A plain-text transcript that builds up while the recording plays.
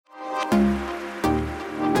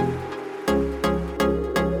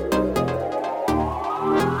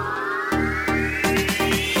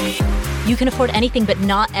You can afford anything, but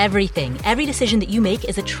not everything. Every decision that you make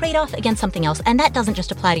is a trade-off against something else, and that doesn't just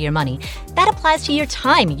apply to your money. That applies to your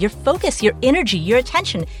time, your focus, your energy, your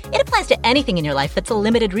attention. It applies to anything in your life that's a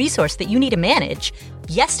limited resource that you need to manage.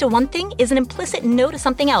 Yes to one thing is an implicit no to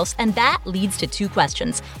something else, and that leads to two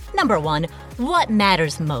questions. Number one, what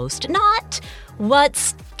matters most? Not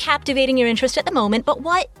what's captivating your interest at the moment, but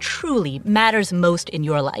what truly matters most in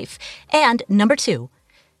your life. And number two,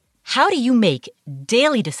 how do you make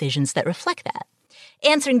daily decisions that reflect that?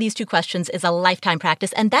 Answering these two questions is a lifetime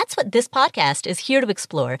practice, and that's what this podcast is here to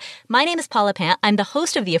explore. My name is Paula Pant. I'm the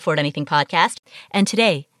host of the Afford Anything podcast, and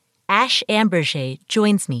today, Ash Ambirge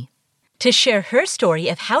joins me to share her story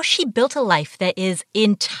of how she built a life that is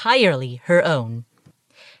entirely her own.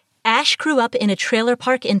 Ash grew up in a trailer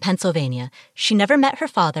park in Pennsylvania. She never met her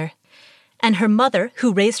father, and her mother,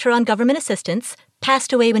 who raised her on government assistance,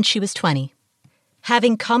 passed away when she was 20.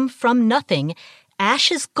 Having come from nothing,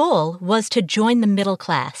 Ash's goal was to join the middle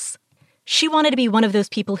class. She wanted to be one of those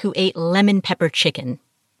people who ate lemon pepper chicken.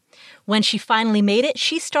 When she finally made it,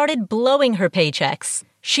 she started blowing her paychecks.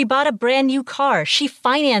 She bought a brand new car. She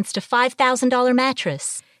financed a $5,000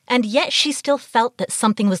 mattress. And yet she still felt that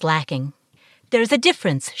something was lacking. There's a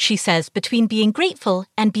difference, she says, between being grateful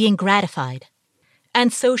and being gratified.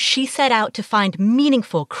 And so she set out to find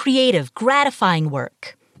meaningful, creative, gratifying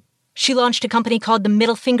work. She launched a company called the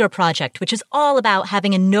Middle Finger Project, which is all about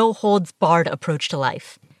having a no-holds-barred approach to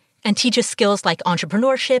life, and teaches skills like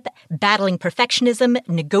entrepreneurship, battling perfectionism,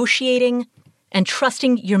 negotiating, and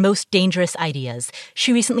trusting your most dangerous ideas.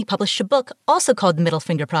 She recently published a book, also called The Middle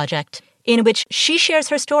Finger Project, in which she shares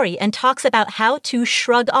her story and talks about how to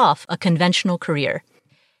shrug off a conventional career.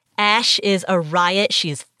 Ash is a riot. She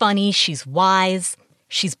is funny. She's wise.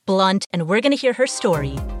 She's blunt. And we're going to hear her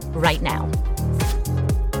story right now.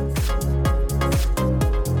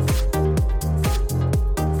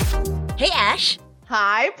 Hey, Ash.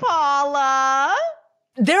 Hi, Paula.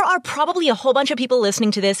 There are probably a whole bunch of people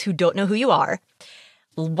listening to this who don't know who you are.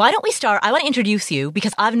 Why don't we start? I want to introduce you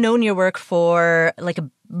because I've known your work for like a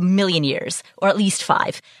million years, or at least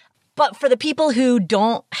 5. But for the people who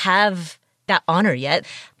don't have that honor yet,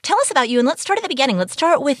 tell us about you and let's start at the beginning. Let's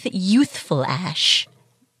start with youthful Ash.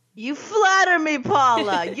 You flatter me,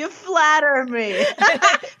 Paula. You flatter me.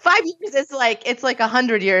 5 years is it's like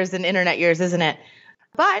 100 years in internet years, isn't it?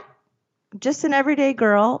 But just an everyday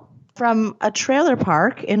girl from a trailer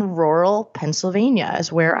park in rural Pennsylvania is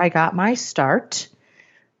where I got my start.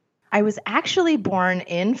 I was actually born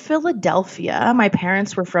in Philadelphia. My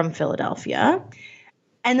parents were from Philadelphia.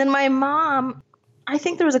 And then my mom, I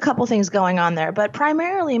think there was a couple things going on there, but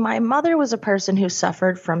primarily my mother was a person who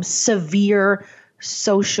suffered from severe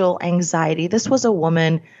social anxiety. This was a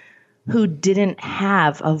woman who didn't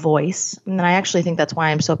have a voice. And I actually think that's why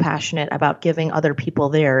I'm so passionate about giving other people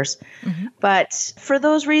theirs. Mm-hmm. But for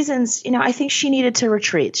those reasons, I think she needed to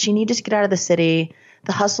retreat. She needed to get out of the city.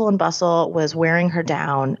 The hustle and bustle was wearing her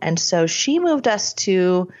down. And so she moved us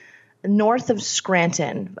to north of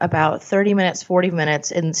Scranton, about 30 minutes, 40 minutes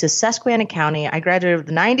into Susquehanna County. I graduated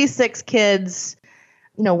with 96 kids,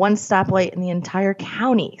 one stoplight in the entire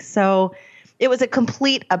county. So it was a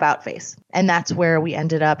complete about face. And that's where we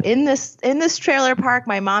ended up in this trailer park,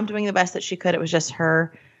 my mom doing the best that she could. It was just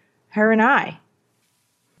her and I.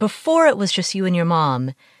 Before it was just you and your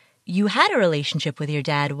mom, you had a relationship with your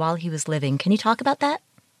dad while he was living. Can you talk about that?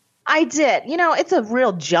 I did. It's a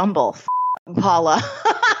real jumble, Paula.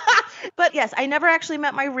 But yes, I never actually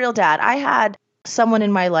met my real dad. I had someone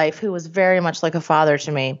in my life who was very much like a father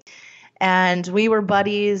to me. And we were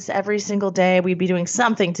buddies every single day. We'd be doing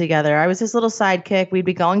something together. I was his little sidekick. We'd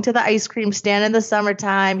be going to the ice cream stand in the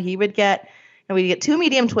summertime. We'd get 2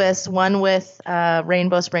 medium twists, one with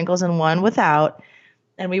rainbow sprinkles and one without.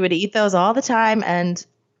 And we would eat those all the time. And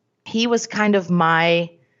he was kind of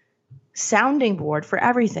my sounding board for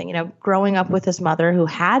everything. Growing up with his mother who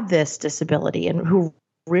had this disability and who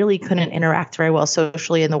really couldn't interact very well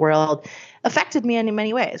socially in the world affected me in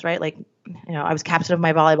many ways, right? I was captain of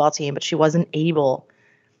my volleyball team, but she wasn't able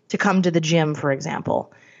to come to the gym, for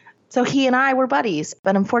example. So he and I were buddies.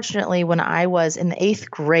 But unfortunately, when I was in the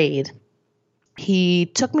 8th grade, he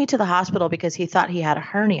took me to the hospital because he thought he had a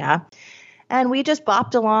hernia. And we just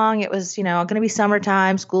bopped along. It was, going to be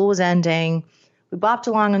summertime. School was ending. We bopped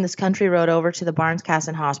along on this country road over to the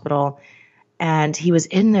Barnes-Kasson Hospital. And he was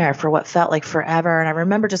in there for what felt like forever. And I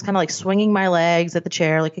remember just kind of swinging my legs at the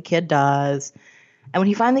chair like a kid does. And when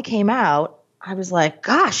he finally came out, I was like,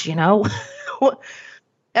 gosh,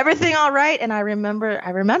 everything all right? And I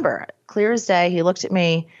remember clear as day, he looked at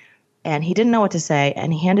me and he didn't know what to say.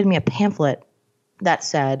 And he handed me a pamphlet that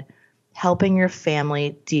said, helping your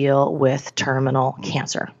family deal with terminal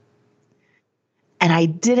cancer. And I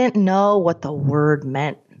didn't know what the word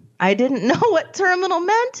meant. I didn't know what terminal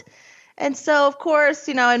meant. And so, of course,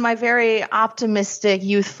 in my very optimistic,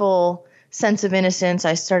 youthful sense of innocence,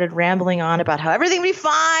 I started rambling on about how everything will be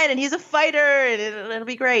fine and he's a fighter and it'll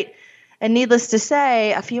be great. And needless to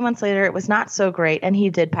say, a few months later, it was not so great. And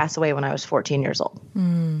he did pass away when I was 14 years old.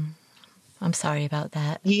 I'm sorry about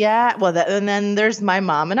that. Yeah. Well, and then there's my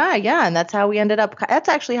mom and I. Yeah. And that's how we ended up. That's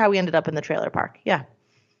actually how we ended up in the trailer park. Yeah.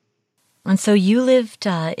 And so you lived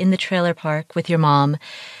in the trailer park with your mom.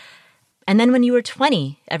 And then when you were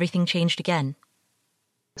 20, everything changed again.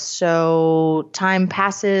 So time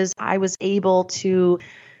passes. I was able to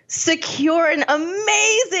secure an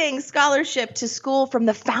amazing scholarship to school from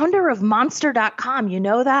the founder of Monster.com. You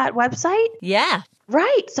know that website? Yeah.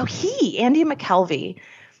 Right. So Andy McKelvey,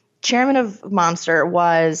 chairman of Monster,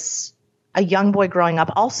 was a young boy growing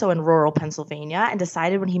up also in rural Pennsylvania and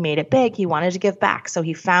decided when he made it big, he wanted to give back. So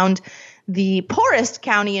he found the poorest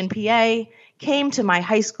county in PA, came to my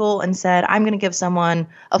high school and said, I'm going to give someone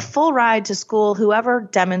a full ride to school, whoever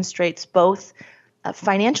demonstrates both a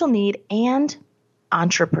financial need and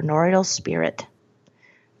entrepreneurial spirit.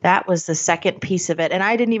 That was the second piece of it. And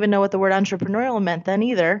I didn't even know what the word entrepreneurial meant then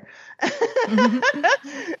either.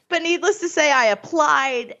 But needless to say, I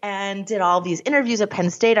applied and did all these interviews at Penn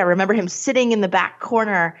State. I remember him sitting in the back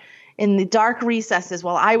corner in the dark recesses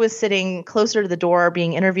while I was sitting closer to the door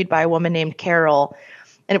being interviewed by a woman named Carol.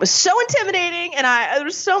 And it was so intimidating and there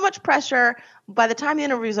was so much pressure. By the time the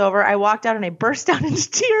interview was over, I walked out and I burst out into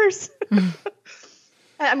tears.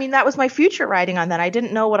 I mean, that was my future writing on that. I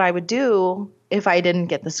didn't know what I would do if I didn't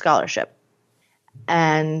get the scholarship.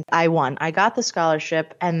 And I won. I got the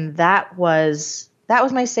scholarship, and that was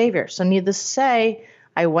my savior. So needless to say,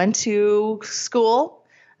 I went to school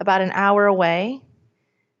about an hour away.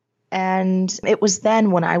 And it was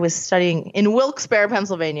then when I was studying in Wilkes-Barre,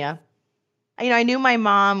 Pennsylvania. I knew my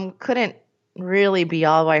mom couldn't really be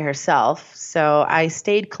all by herself. So I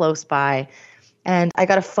stayed close by. And I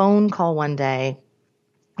got a phone call one day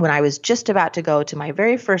when I was just about to go to my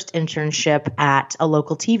very first internship at a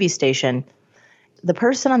local TV station. The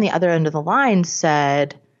person on the other end of the line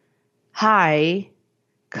said, "Hi,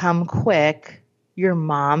 come quick. Your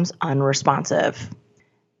mom's unresponsive."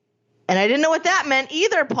 And I didn't know what that meant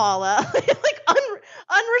either, Paula.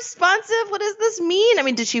 Unresponsive? What does this mean? I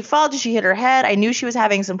mean, did she fall? Did she hit her head? I knew she was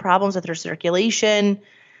having some problems with her circulation.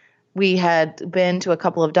 We had been to a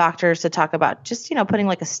couple of doctors to talk about just, putting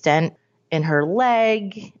like a stent in her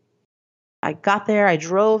leg. I got there. I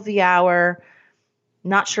drove the hour.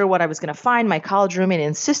 Not sure what I was going to find. My college roommate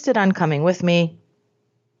insisted on coming with me.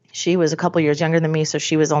 She was a couple years younger than me, so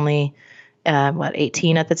she was only,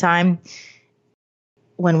 18 at the time.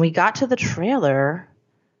 When we got to the trailer,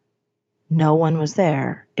 no one was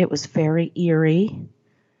there. It was very eerie.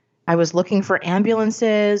 I was looking for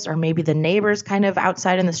ambulances or maybe the neighbors kind of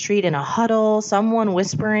outside in the street in a huddle, someone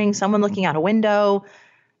whispering, someone looking out a window,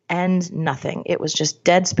 and nothing. It was just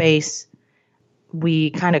dead space.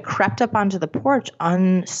 We kind of crept up onto the porch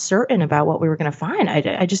uncertain about what we were going to find.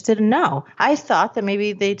 I just didn't know. I thought that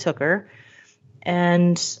maybe they took her,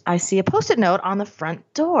 and I see a Post-it note on the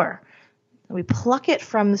front door. We pluck it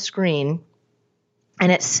from the screen,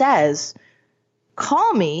 and it says,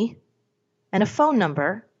 "Call me," and a phone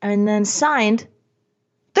number, and then signed,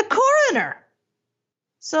 "The coroner."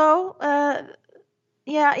 So,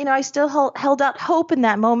 I still held out hope in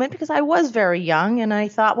that moment because I was very young, and I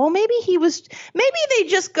thought, well, maybe they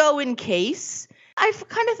just go in case. I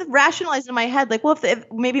kind of rationalized in my head, like, well, if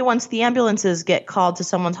maybe once the ambulances get called to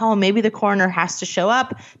someone's home, maybe the coroner has to show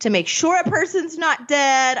up to make sure a person's not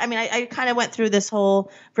dead. I mean, I kind of went through this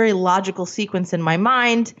whole very logical sequence in my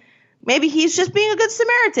mind. Maybe he's just being a good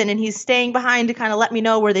Samaritan and he's staying behind to kind of let me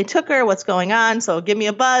know where they took her, what's going on. So give me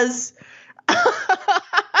a buzz.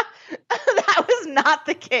 That was not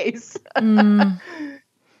the case.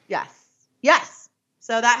 Yes.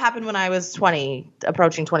 So that happened when I was 20,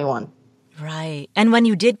 approaching 21. Right. And when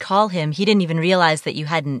you did call him, he didn't even realize that you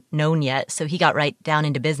hadn't known yet. So he got right down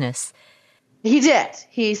into business. He did.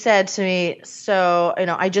 He said to me, so,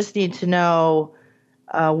 I just need to know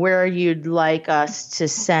where you'd like us to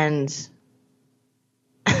send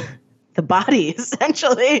the body,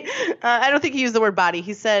 essentially. I don't think he used the word body.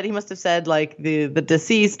 He must have said like the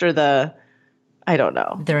deceased or I don't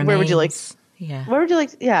know. The remains. Where would you like? Yeah. Where would you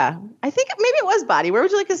like? Yeah. I think maybe it was body. Where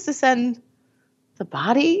would you like us to send the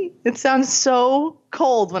body? It sounds so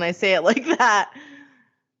cold when I say it like that.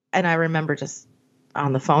 And I remember just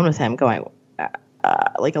on the phone with him going,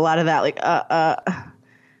 like a lot of that, like,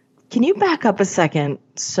 can you back up a second,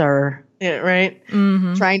 sir? Yeah, right?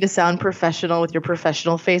 Mm-hmm. Trying to sound professional with your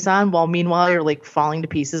professional face on while meanwhile you're like falling to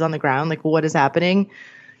pieces on the ground. Like, what is happening?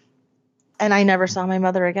 And I never saw my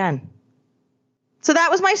mother again. So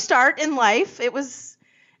that was my start in life. It was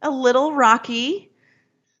a little rocky.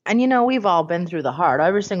 And, we've all been through the hard.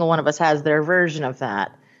 Every single one of us has their version of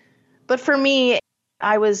that. But for me,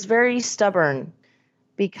 I was very stubborn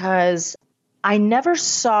because I never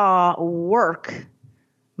saw work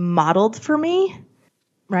modeled for me,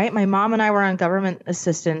 right? My mom and I were on government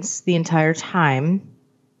assistance the entire time.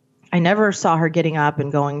 I never saw her getting up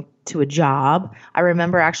and going to a job. I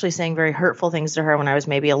remember actually saying very hurtful things to her when I was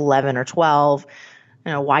maybe 11 or 12.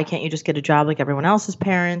 Why can't you just get a job like everyone else's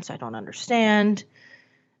parents? I don't understand.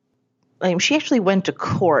 She actually went to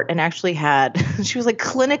court and actually she was like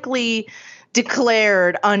clinically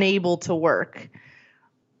declared unable to work.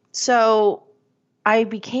 So I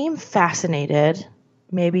became fascinated,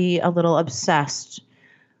 maybe a little obsessed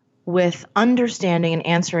with understanding and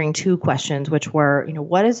answering two questions, which were,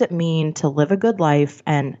 what does it mean to live a good life?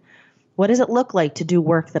 And what does it look like to do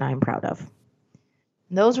work that I'm proud of?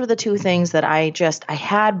 And those were the two things that I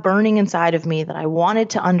had burning inside of me that I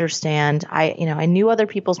wanted to understand. I knew other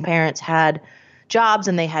people's parents had jobs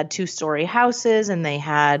and they had 2-story houses and they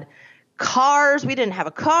had cars. We didn't have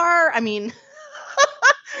a car.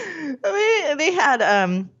 They had,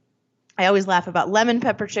 I always laugh about lemon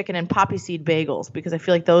pepper chicken and poppy seed bagels because I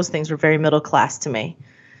feel like those things were very middle class to me.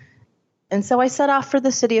 And so I set off for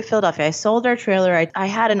the city of Philadelphia. I sold our trailer. I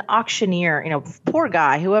had an auctioneer, poor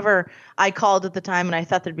guy, whoever I called at the time, and I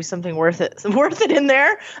thought there'd be something worth it in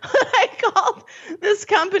there. I called this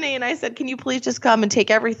company and I said, can you please just come and take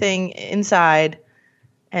everything inside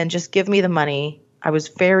and just give me the money? I was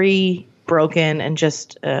very broken and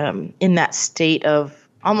just in that state of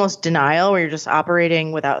almost denial where you're just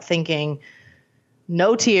operating without thinking,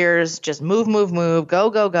 no tears, just move,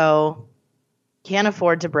 go. Can't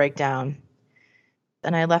afford to break down.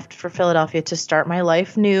 And I left for Philadelphia to start my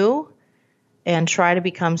life new and try to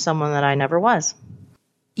become someone that I never was.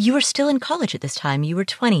 You were still in college at this time. You were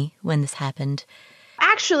 20 when this happened.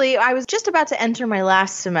 Actually, I was just about to enter my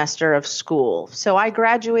last semester of school. So I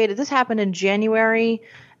graduated. This happened in January,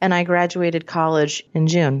 and I graduated college in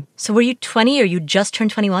June. So were you 20 or you just turned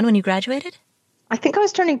 21 when you graduated? I think I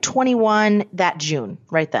was turning 21 that June,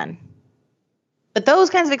 right then. But those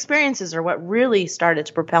kinds of experiences are what really started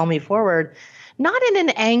to propel me forward, not in an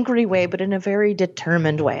angry way, but in a very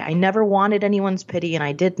determined way. I never wanted anyone's pity, and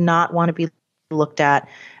I did not want to be looked at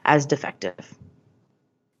as defective.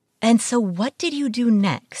 And so what did you do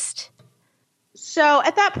next? So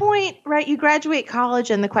at that point, right, you graduate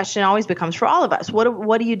college, and the question always becomes for all of us,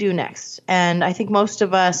 what do you do next? And I think most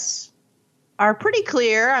of us are pretty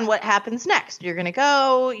clear on what happens next. You're going to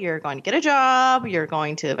get a job, you're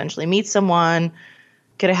going to eventually meet someone,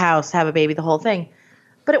 get a house, have a baby, the whole thing.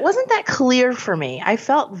 But it wasn't that clear for me. I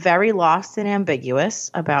felt very lost and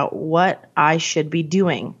ambiguous about what I should be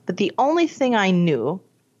doing. But the only thing I knew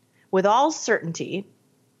with all certainty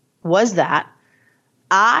was that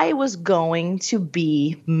I was going to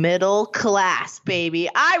be middle class, baby.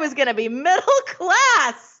 I was going to be middle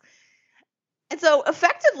class. And so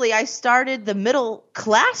effectively, I started the middle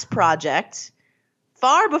class project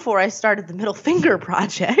far before I started the middle finger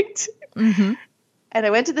project. Mm-hmm. And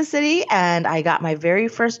I went to the city and I got my very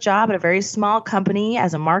first job at a very small company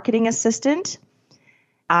as a marketing assistant.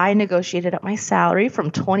 I negotiated up my salary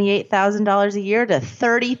from $28,000 a year to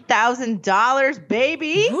 $30,000,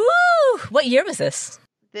 baby. Woo! What year was this?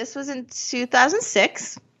 This was in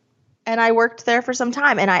 2006. And I worked there for some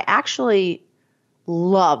time. And I actually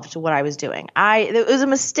loved what I was doing. It was a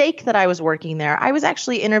mistake that I was working there. I was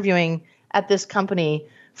actually interviewing at this company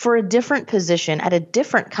for a different position at a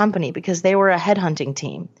different company because they were a headhunting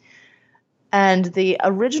team. And the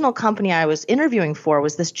original company I was interviewing for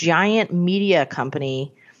was this giant media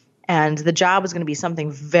company, and the job was going to be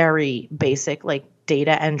something very basic, like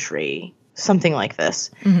data entry, something like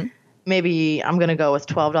this. Mm-hmm. Maybe I'm going to go with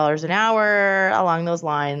 $12 an hour, along those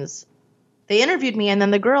lines. They interviewed me, and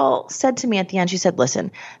then the girl said to me at the end, she said,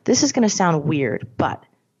 listen, this is going to sound weird, but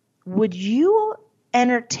would you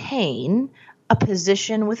entertain a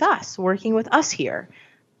position with us, working with us here?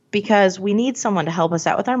 Because we need someone to help us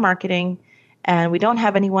out with our marketing, and we don't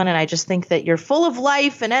have anyone, and I just think that you're full of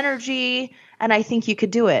life and energy, and I think you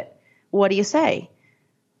could do it. What do you say?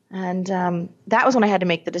 And that was when I had to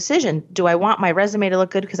make the decision. Do I want my resume to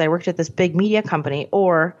look good because I worked at this big media company,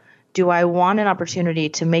 or do I want an opportunity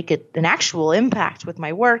to make it an actual impact with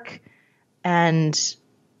my work and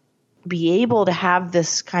be able to have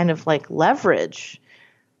this kind of like leverage?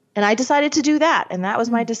 And I decided to do that. And that was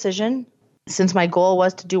my decision. Since my goal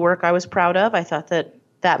was to do work I was proud of, I thought that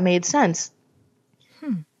that made sense.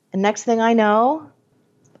 And next thing I know,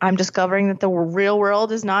 I'm discovering that the real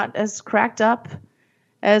world is not as cracked up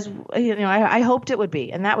as I hoped it would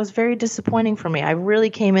be. And that was very disappointing for me. I really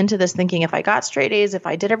came into this thinking if I got straight A's, if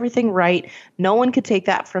I did everything right, no one could take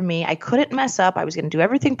that from me. I couldn't mess up. I was going to do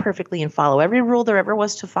everything perfectly and follow every rule there ever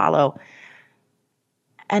was to follow.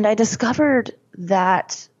 And I discovered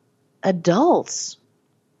that adults,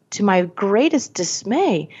 to my greatest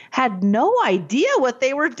dismay, had no idea what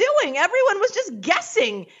they were doing. Everyone was just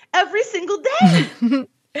guessing every single day.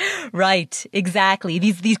 Right, exactly.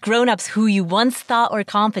 These grown-ups who you once thought were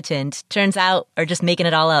competent, turns out are just making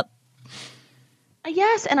it all up.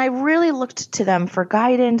 Yes, and I really looked to them for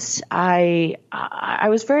guidance. I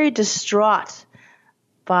was very distraught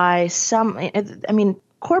by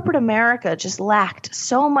corporate America just lacked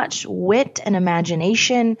so much wit and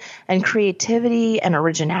imagination and creativity and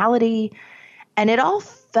originality, and it all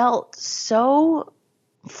felt so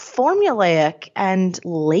formulaic and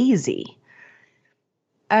lazy.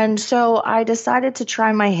 And so I decided to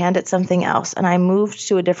try my hand at something else, and I moved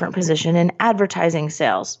to a different position in advertising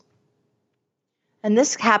sales. And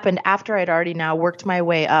this happened after I'd already now worked my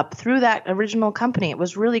way up through that original company. It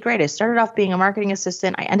was really great. I started off being a marketing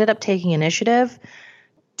assistant. I ended up taking initiative,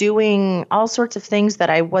 doing all sorts of things that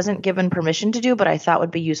I wasn't given permission to do, but I thought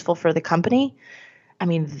would be useful for the company. I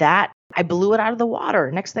blew it out of the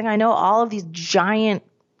water. Next thing I know, all of these giant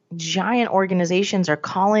organizations are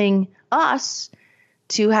calling us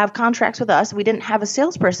to have contracts with us. We didn't have a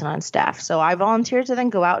salesperson on staff. So I volunteered to then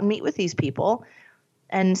go out and meet with these people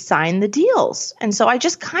and sign the deals. And so I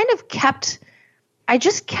just kept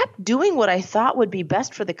doing what I thought would be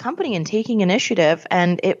best for the company and taking initiative,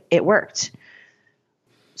 and it worked.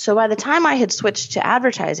 So by the time I had switched to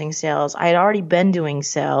advertising sales, I had already been doing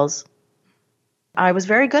sales. I was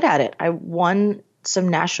very good at it. I won some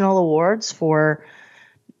national awards for,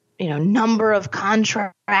 number of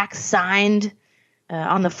contracts signed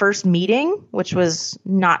on the first meeting, which was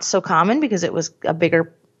not so common because it was a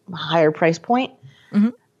higher price point. Mm-hmm.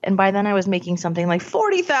 And by then I was making something like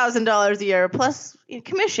 $40,000 a year plus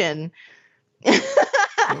commission.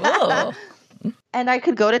 Whoa. And I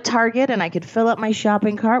could go to Target and I could fill up my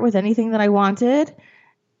shopping cart with anything that I wanted.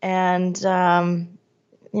 And,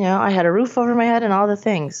 I had a roof over my head and all the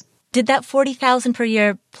things. Did that $40,000 per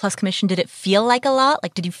year plus commission, did it feel like a lot?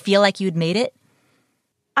 Like, did you feel like you had made it?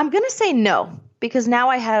 I'm going to say no, because now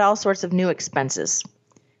I had all sorts of new expenses.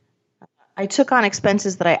 I took on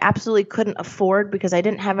expenses that I absolutely couldn't afford because I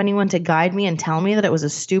didn't have anyone to guide me and tell me that it was a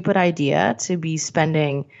stupid idea to be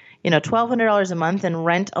spending, $1,200 a month in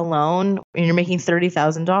rent alone, and you're making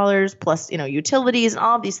 $30,000 plus, utilities and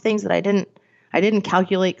all of these things that I didn't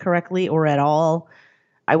calculate correctly or at all.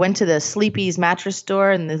 I went to the Sleepy's mattress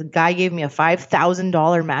store and the guy gave me a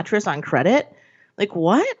 $5,000 mattress on credit. Like,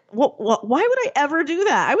 what? Why would I ever do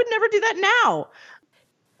that? I would never do that now.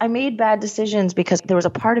 I made bad decisions because there was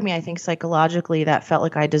a part of me, I think, psychologically that felt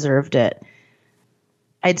like I deserved it.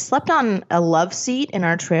 I'd slept on a love seat in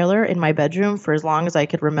our trailer in my bedroom for as long as I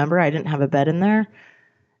could remember. I didn't have a bed in there.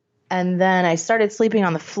 And then I started sleeping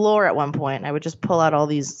on the floor at one point. I would just pull out all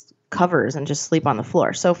these covers and just sleep on the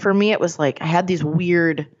floor. So for me, it was like I had these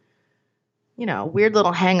weird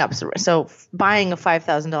little hang-ups. So buying a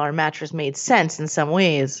 $5,000 mattress made sense in some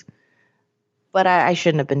ways, but I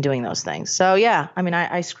shouldn't have been doing those things. So yeah,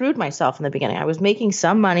 I screwed myself in the beginning. I was making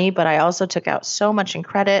some money, but I also took out so much in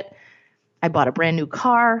credit. I bought a brand new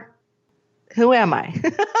car. Who am I?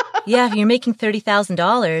 Yeah, if you're making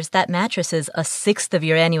 $30,000, that mattress is a sixth of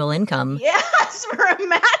your annual income. Yes, for a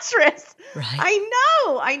mattress. Right.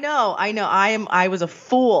 I know. I was a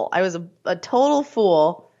fool. I was a total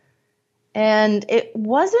fool. And it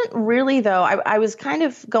wasn't really, though. I was kind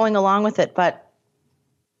of going along with it, but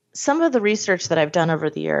some of the research that I've done over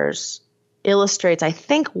the years illustrates, I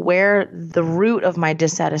think, where the root of my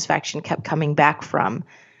dissatisfaction kept coming back from.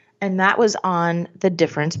 And that was on the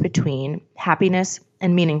difference between happiness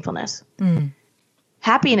and meaningfulness. Mm.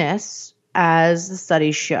 Happiness, as the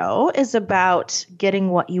studies show, is about getting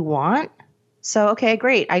what you want. So, okay,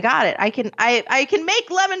 great. I got it. I can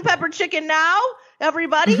make lemon pepper chicken now,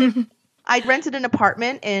 everybody. I rented an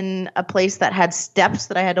apartment in a place that had steps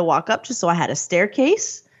that I had to walk up to. So I had a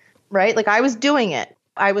staircase, right? Like I was doing it.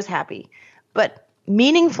 I was happy. But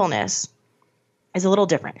meaningfulness is a little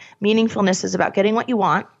different. Meaningfulness is about getting what you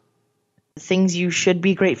want, things you should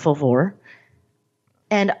be grateful for,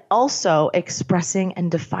 and also expressing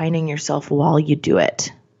and defining yourself while you do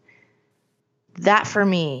it. That for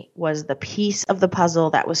me was the piece of the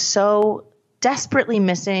puzzle that was so desperately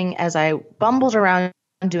missing as I bumbled around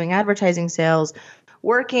doing advertising sales,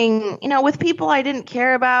 working, with people I didn't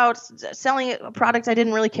care about, selling a product I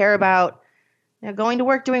didn't really care about, going to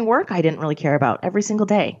work, doing work I didn't really care about every single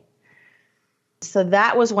day. So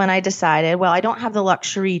that was when I decided, well, I don't have the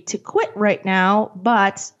luxury to quit right now,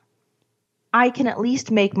 but I can at least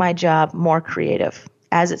make my job more creative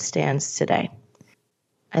as it stands today.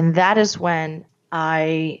 And that is when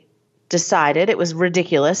I decided it was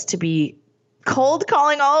ridiculous to be cold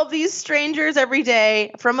calling all of these strangers every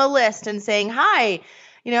day from a list and saying, hi,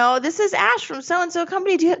 this is Ash from so-and-so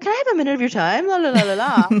company. Can I have a minute of your time? La, la, la, la,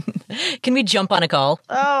 la. Can we jump on a call?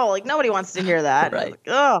 Oh, nobody wants to hear that. Right.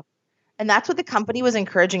 Oh. And that's what the company was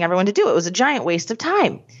encouraging everyone to do. It was a giant waste of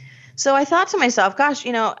time. So I thought to myself, gosh,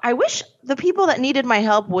 I wish the people that needed my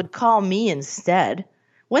help would call me instead.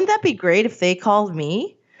 Wouldn't that be great if they called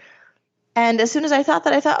me? And as soon as I thought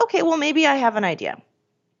that, I thought, okay, well, maybe I have an idea.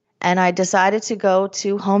 And I decided to go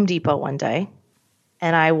to Home Depot one day.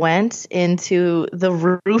 And I went into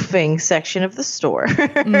the roofing section of the store.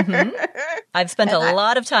 Mm-hmm. I've spent a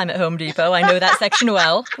lot of time at Home Depot. I know that section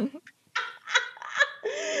well.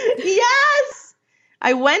 Yes!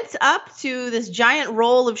 I went up to this giant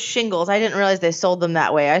roll of shingles. I didn't realize they sold them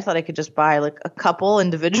that way. I thought I could just buy like a couple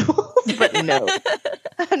individuals, but no.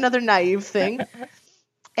 Another naive thing.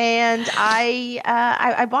 And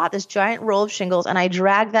I bought this giant roll of shingles, and I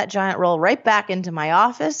dragged that giant roll right back into my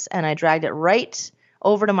office, and I dragged it right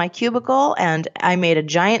over to my cubicle, and I made a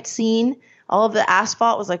giant scene. All of the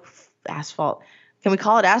asphalt was like asphalt. Can we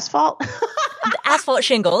call it asphalt? Asphalt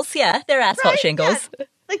shingles. Yeah, they're asphalt shingles. Yeah.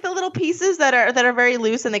 Like the little pieces that are very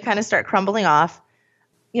loose and they kind of start crumbling off,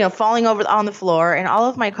 falling over on the floor. And all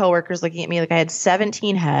of my coworkers looking at me like I had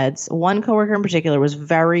 17 heads. One coworker in particular was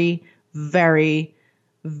very, very,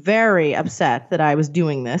 very upset that I was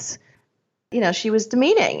doing this. She was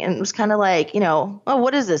demeaning, and it was kind of like, oh,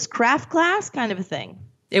 what is this, craft class kind of a thing.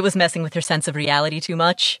 It was messing with her sense of reality too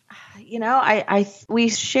much. We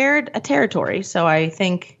shared a territory, so I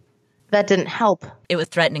think that didn't help. It was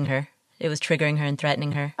threatening her. It was triggering her and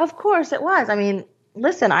threatening her. Of course it was. I mean,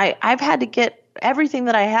 listen, I've had to get everything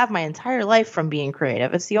that I have my entire life from being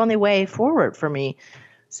creative. It's the only way forward for me.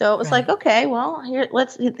 So it was like, okay, well,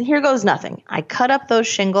 here goes nothing. I cut up those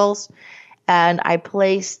shingles and I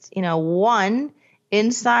placed, one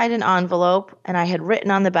inside an envelope, and I had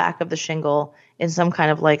written on the back of the shingle in some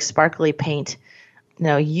kind of like sparkly paint,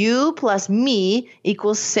 you plus me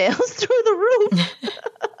equals sales through the roof.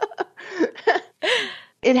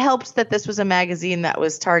 It helps that this was a magazine that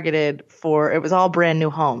was targeted it was all brand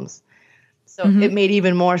new homes. So It made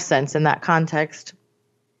even more sense in that context.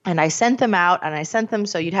 And I sent them out, and I sent them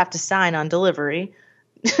so you'd have to sign on delivery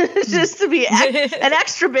just to be an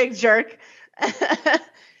extra big jerk.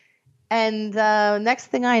 And next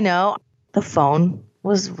thing I know, the phone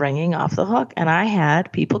was ringing off the hook, and I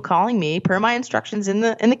had people calling me per my instructions in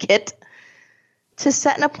the kit to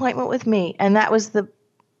set an appointment with me. And that was the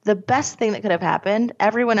best thing that could have happened.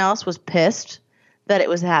 Everyone else was pissed that it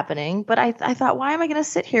was happening. But I thought, why am I going to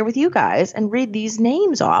sit here with you guys and read these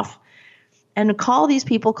names off and call these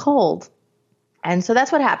people cold? And so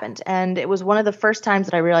that's what happened. And it was one of the first times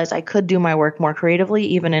that I realized I could do my work more creatively,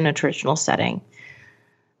 even in a traditional setting.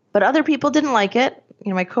 But other people didn't like it.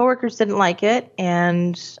 My coworkers didn't like it.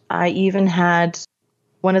 And I even had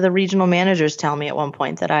one of the regional managers tell me at one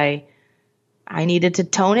point that I needed to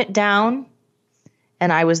tone it down.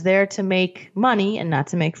 And I was there to make money and not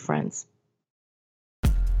to make friends.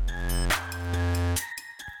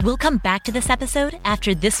 We'll come back to this episode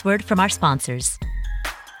after this word from our sponsors.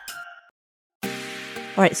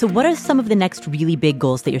 All right, so what are some of the next really big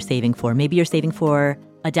goals that you're saving for? Maybe you're saving for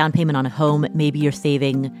a down payment on a home. Maybe you're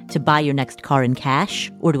saving to buy your next car in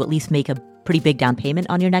cash, or to at least make a pretty big down payment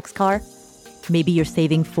on your next car. Maybe you're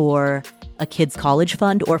saving for a kid's college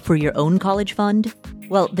fund or for your own college fund.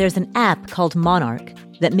 Well, there's an app called Monarch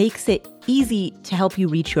that makes it easy to help you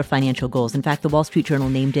reach your financial goals. In fact, the Wall Street Journal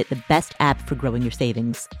named it the best app for growing your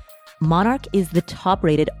savings. Monarch is the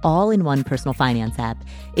top-rated all-in-one personal finance app.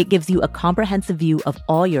 It gives you a comprehensive view of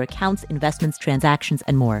all your accounts, investments, transactions,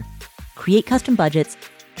 and more. Create custom budgets,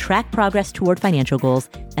 track progress toward financial goals,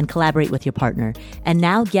 and collaborate with your partner. And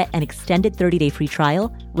now get an extended 30-day free trial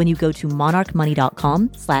when you go to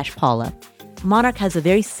monarchmoney.com/Paula. Monarch has a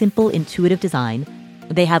very simple, intuitive design.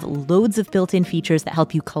 They have loads of built-in features that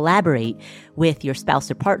help you collaborate with your spouse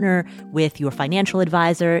or partner, with your financial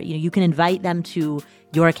advisor. You can invite them to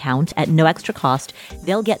your account at no extra cost.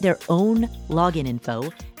 They'll get their own login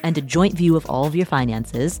info and a joint view of all of your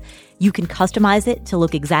finances. You can customize it to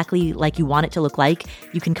look exactly like you want it to look like.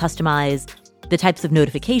 You can customize the types of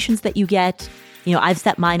notifications that you get. I've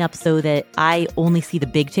set mine up so that I only see the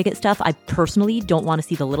big ticket stuff. I personally don't want to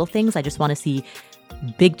see the little things. I just want to see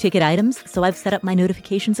big ticket items, so I've set up my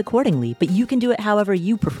notifications accordingly, but you can do it however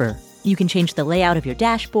you prefer. You can change the layout of your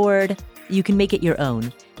dashboard, you can make it your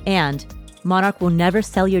own, and Monarch will never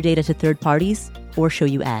sell your data to third parties or show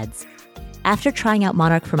you ads. After trying out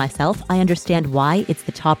Monarch for myself, I understand why it's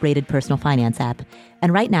the top-rated personal finance app.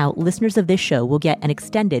 And right now, listeners of this show will get an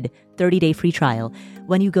extended 30-day free trial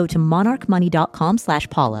when you go to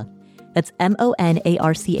monarchmoney.com/Paula. That's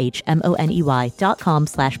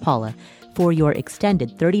monarchmoney.com/Paula for your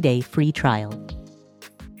extended 30-day free trial.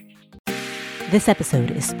 This episode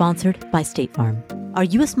is sponsored by State Farm. Are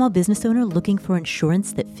you a small business owner looking for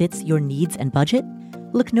insurance that fits your needs and budget?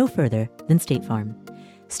 Look no further than State Farm.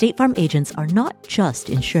 State Farm agents are not just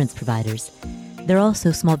insurance providers. They're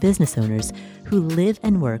also small business owners who live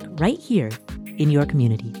and work right here in your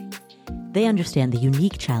community. They understand the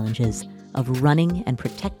unique challenges of running and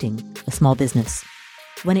protecting a small business.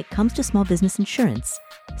 When it comes to small business insurance,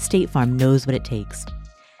 State Farm knows what it takes.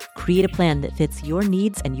 Create a plan that fits your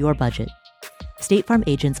needs and your budget. State Farm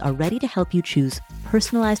agents are ready to help you choose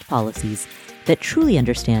personalized policies that truly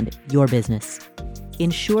understand your business.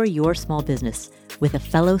 Insure your small business with a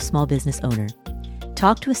fellow small business owner.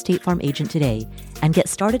 Talk to a State Farm agent today and get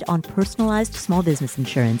started on personalized small business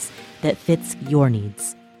insurance that fits your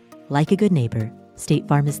needs. Like a good neighbor, State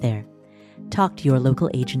Farm is there. Talk to your local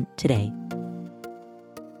agent today.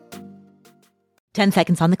 10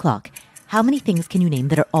 seconds on the clock. How many things can you name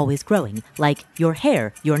that are always growing? Like your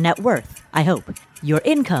hair, your net worth, I hope. Your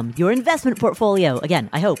income, your investment portfolio. Again,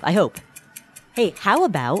 I hope. Hey, how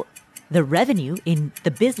about the revenue in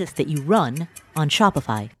the business that you run on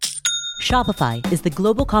Shopify? Shopify is the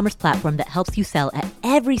global commerce platform that helps you sell at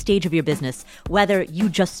every stage of your business, whether you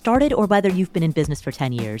just started or whether you've been in business for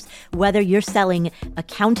 10 years, whether you're selling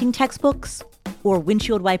accounting textbooks or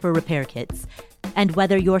windshield wiper repair kits, and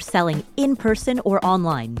whether you're selling in person or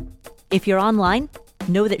online. If you're online,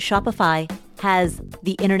 know that Shopify has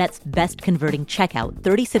the internet's best converting checkout,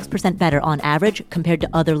 36% better on average compared to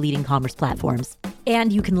other leading commerce platforms.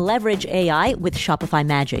 And you can leverage AI with Shopify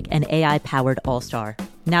Magic, an AI-powered all-star.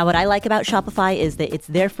 Now, what I like about Shopify is that it's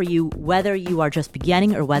there for you whether you are just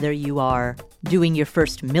beginning or whether you are doing your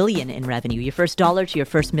first million in revenue, your first dollar to your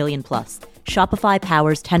first million plus. Shopify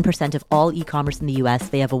powers 10% of all e-commerce in the US.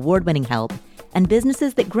 They have award-winning help. And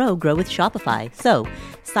businesses that grow with Shopify. So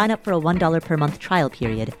sign up for a $1 per month trial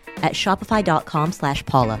period at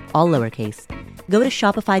shopify.com/Paula, all lowercase. Go to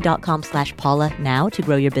shopify.com/Paula now to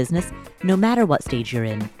grow your business, no matter what stage you're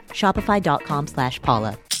in.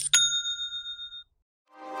 Shopify.com/Paula.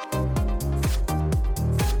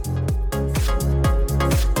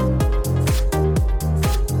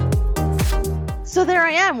 So there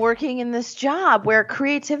I am working in this job where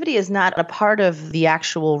creativity is not a part of the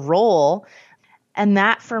actual role. And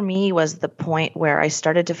that for me was the point where I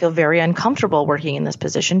started to feel very uncomfortable working in this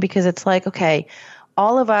position, because it's like, okay,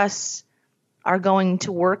 all of us are going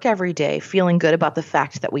to work every day feeling good about the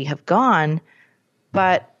fact that we have gone,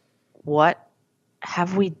 but what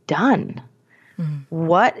have we done?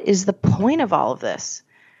 What is the point of all of this?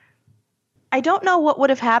 I don't know what would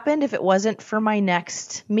have happened if it wasn't for my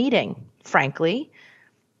next meeting, frankly.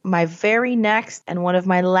 My very next and one of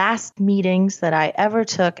my last meetings that I ever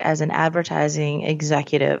took as an advertising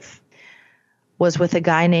executive was with a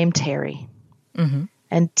guy named Terry. Mm-hmm.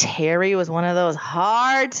 And Terry was one of those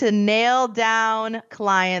hard to nail down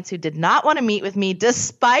clients who did not want to meet with me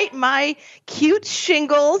despite my cute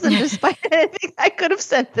shingles and despite anything I could have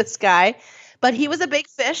sent this guy. But he was a big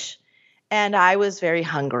fish and I was very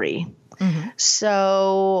hungry. Mm-hmm.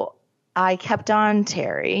 So I kept on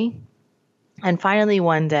Terry. And finally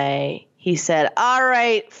one day he said, all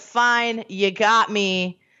right, fine, you got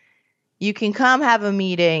me. You can come have a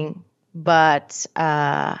meeting, but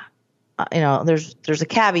there's a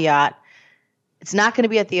caveat. It's not going to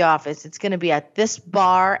be at the office. It's going to be at this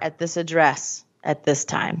bar, at this address, at this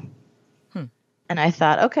time. And I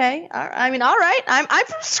thought, okay, all right. I'm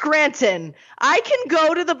from Scranton. I can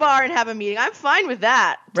go to the bar and have a meeting. I'm fine with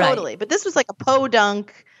that. Totally. Right. But this was like a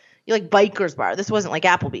podunk, like bikers bar. This wasn't like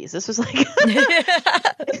Applebee's. This was like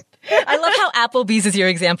I love how Applebee's is your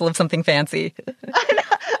example of something fancy. I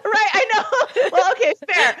know. Well, okay,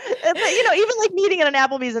 fair. But, even like meeting at an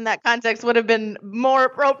Applebee's in that context would have been more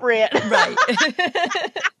appropriate. Right.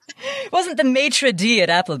 Wasn't the maitre d' at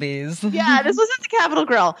Applebee's. Yeah, this wasn't the Capitol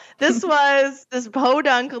Grill. This was this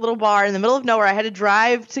podunk little bar in the middle of nowhere. I had to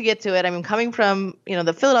drive to get to it. I'm coming from,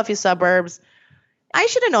 the Philadelphia suburbs. I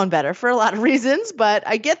should have known better for a lot of reasons, but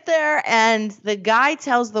I get there and the guy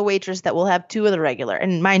tells the waitress that we'll have two of the regular.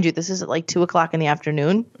 And mind you, this is at like 2:00 in the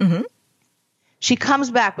afternoon. Mm-hmm. She comes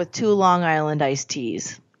back with 2 Long Island iced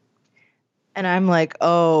teas. And I'm like,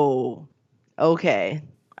 oh, okay,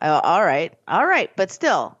 all right. All right. But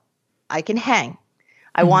still, I can hang.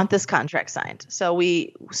 I want this contract signed. So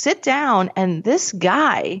we sit down, and this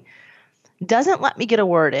guy doesn't let me get a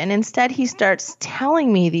word in. Instead, he starts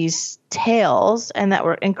telling me these tales and that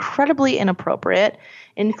were incredibly inappropriate,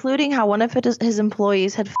 including how one of his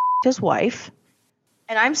employees had his wife.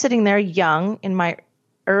 And I'm sitting there young in my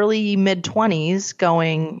early mid-20s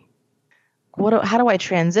going, how do I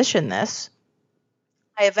transition this?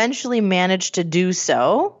 I eventually managed to do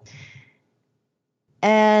so.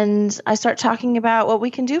 And I start talking about what we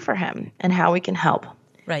can do for him and how we can help.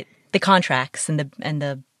 Right. The contracts and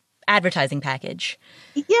the advertising package.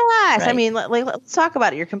 Yes. Right. I mean, let's talk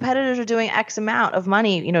about it. Your competitors are doing X amount of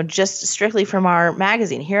money, just strictly from our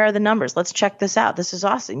magazine. Here are the numbers. Let's check this out. This is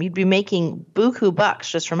awesome. You'd be making buku bucks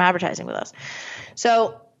just from advertising with us.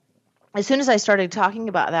 So as soon as I started talking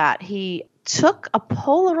about that, he took a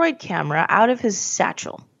Polaroid camera out of his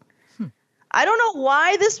satchel. I don't know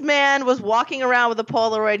why this man was walking around with a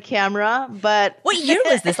Polaroid camera, but... What year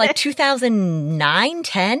was this? Like 2009,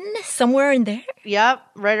 10? Somewhere in there? Yep,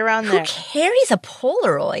 right around there. Who carries a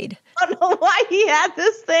Polaroid? I don't know why he had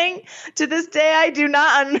this thing. To this day, I do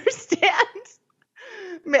not understand.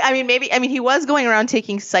 He was going around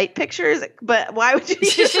taking sight pictures, but why would you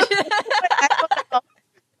use I don't know.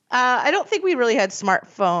 I don't think we really had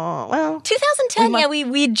smartphone. Well,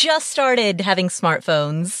 2010, we just started having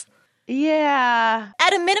smartphones. Yeah.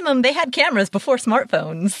 At a minimum, they had cameras before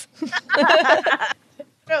smartphones.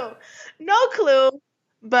 No clue.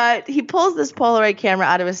 But he pulls this Polaroid camera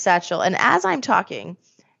out of his satchel, and as I'm talking,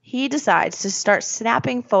 he decides to start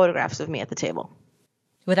snapping photographs of me at the table.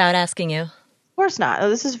 Without asking you? Of course not.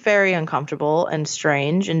 This is very uncomfortable and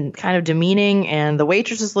strange and kind of demeaning, and the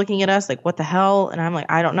waitress is looking at us like, what the hell? And I'm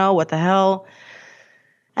like, I don't know, what the hell?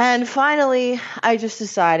 And finally, I just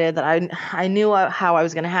decided that I knew how I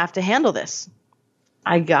was going to have to handle this.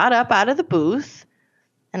 I got up out of the booth,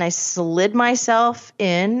 and I slid myself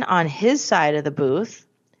in on his side of the booth,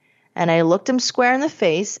 and I looked him square in the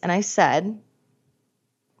face, and I said,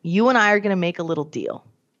 you and I are going to make a little deal.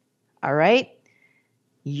 All right?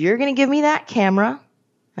 You're going to give me that camera.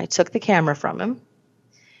 I took the camera from him.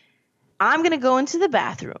 I'm going to go into the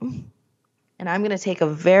bathroom, and I'm going to take a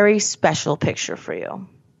very special picture for you.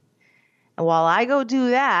 And while I go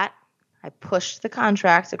do that, I pushed the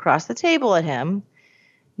contract across the table at him.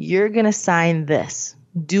 You're going to sign this.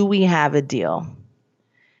 Do we have a deal?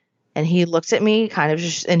 And he looked at me kind of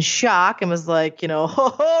just in shock and was like,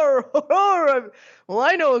 well,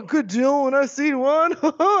 I know a good deal when I see one.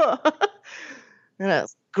 And I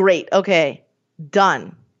was great. Okay,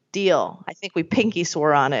 done. Deal. I think we pinky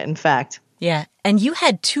swore on it, in fact. Yeah. And you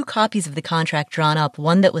had 2 copies of the contract drawn up,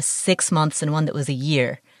 one that was 6 months and one that was a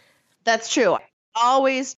year. That's true.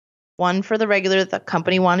 Always one for the regular that the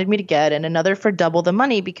company wanted me to get and another for double the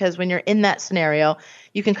money, because when you're in that scenario,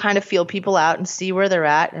 you can kind of feel people out and see where they're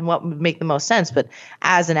at and what would make the most sense. But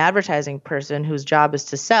as an advertising person whose job is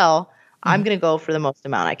to sell, I'm going to go for the most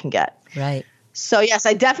amount I can get. Right. So yes,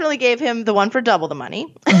 I definitely gave him the one for double the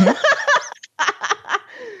money.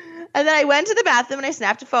 And then I went to the bathroom and I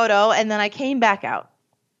snapped a photo, and then I came back out.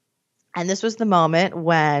 And this was the moment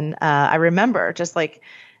when I remember just like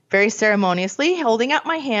very ceremoniously holding out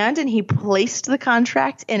my hand, and he placed the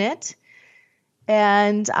contract in it.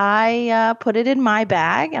 And I put it in my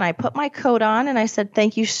bag, and I put my coat on, and I said,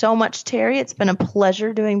 thank you so much, Terry. It's been a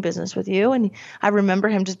pleasure doing business with you. And I remember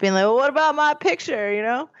him just being like, well, what about my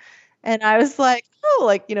picture, And I was like,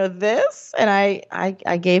 this? And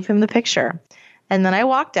I gave him the picture. And then I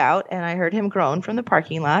walked out, and I heard him groan from the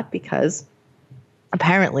parking lot because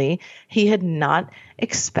apparently he had not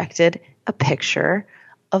expected a picture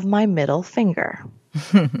of my middle finger.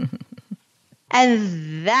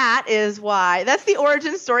 And that's the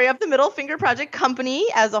origin story of the Middle Finger Project Company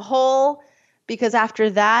as a whole, because after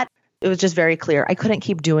that, it was just very clear. I couldn't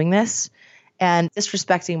keep doing this and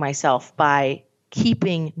disrespecting myself by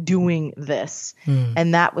keeping doing this.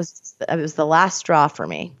 And it was the last straw for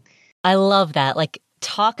me. I love that. Like,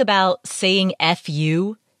 talk about saying F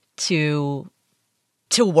you to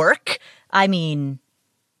work. I mean,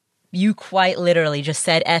 you quite literally just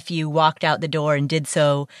said F you, walked out the door, and did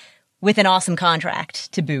so with an awesome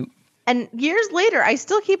contract to boot. And years later, I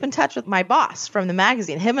still keep in touch with my boss from the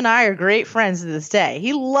magazine. Him and I are great friends to this day.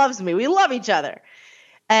 He loves me. We love each other.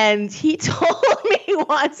 And he told me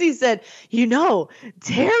once, he said,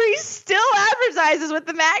 Terry still advertises with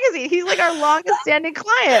the magazine. He's like our longest standing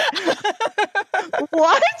client.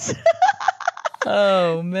 What?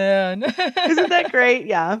 Oh, man. Isn't that great?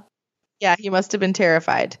 Yeah. Yeah, he must have been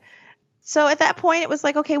terrified. So at that point, it was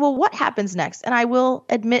like, okay, well, what happens next? And I will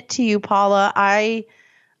admit to you, Paula, I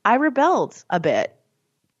I rebelled a bit.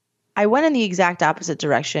 I went in the exact opposite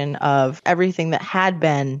direction of everything that had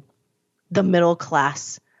been the middle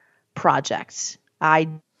class project. I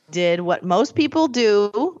did what most people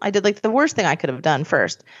do. I did like the worst thing I could have done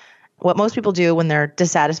first. What most people do when they're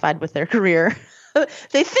dissatisfied with their career.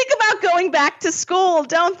 They think about going back to school,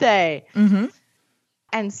 don't they? Mm-hmm.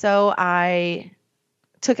 And so I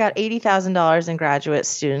took out $80,000 in graduate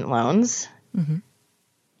student loans. Mm-hmm.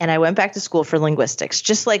 And I went back to school for linguistics,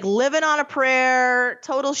 just like living on a prayer,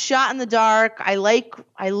 total shot in the dark. I like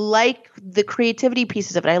the creativity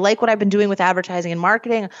pieces of it. I like what I've been doing with advertising and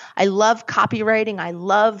marketing. I love copywriting. I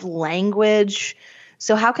love language.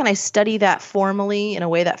 So how can I study that formally in a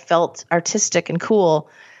way that felt artistic and cool?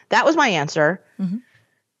 That was my answer. Mm-hmm.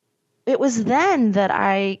 It was then that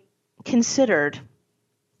I considered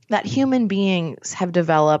that human beings have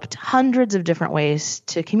developed hundreds of different ways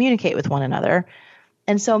to communicate with one another.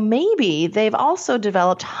 And so maybe they've also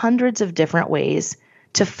developed hundreds of different ways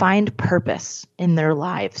to find purpose in their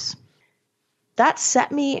lives. That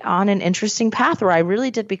set me on an interesting path where I really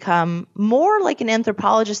did become more like an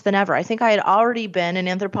anthropologist than ever. I think I had already been an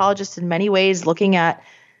anthropologist in many ways, looking at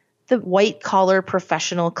the white-collar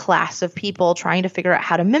professional class of people, trying to figure out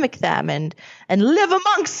how to mimic them and live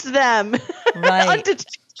amongst them, right.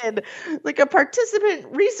 undetected, like a participant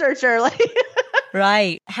researcher.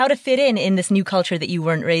 Right. How to fit in this new culture that you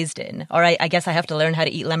weren't raised in. All right, I guess I have to learn how to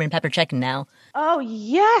eat lemon pepper chicken now. Oh,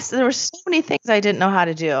 yes. There were so many things I didn't know how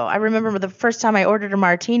to do. I remember the first time I ordered a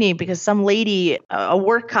martini because some lady, a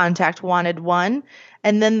work contact, wanted one.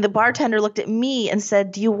 And then the bartender looked at me and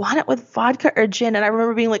said, "Do you want it with vodka or gin?" And I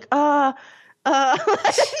remember being like, I didn't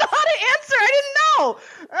know how to answer. I didn't know.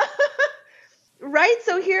 Right.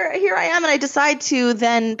 So here I am. And I decide to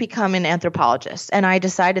then become an anthropologist. And I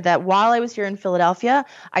decided that while I was here in Philadelphia,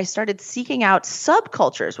 I started seeking out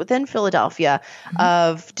subcultures within Philadelphia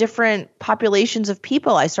of different populations of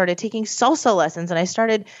people. I started taking salsa lessons and I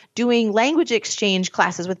started doing language exchange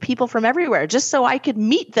classes with people from everywhere just so I could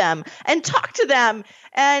meet them and talk to them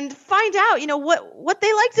and find out, what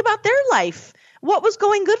they liked about their life. What was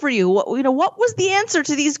going good for you? What was the answer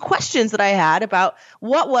to these questions that I had about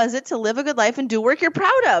what was it to live a good life and do work you're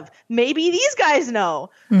proud of? Maybe these guys know.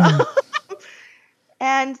 Mm-hmm.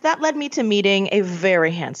 And that led me to meeting a very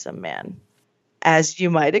handsome man, as you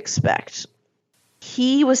might expect.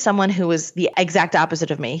 He was someone who was the exact opposite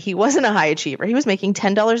of me. He wasn't a high achiever. He was making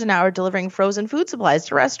 $10 an hour delivering frozen food supplies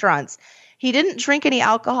to restaurants. He didn't drink any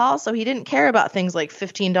alcohol, so he didn't care about things like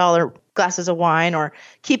 $15 glasses of wine or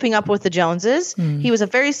keeping up with the Joneses. He was a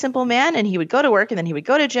very simple man, and he would go to work, and then he would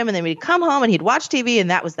go to gym, and then he'd come home, and he'd watch TV, and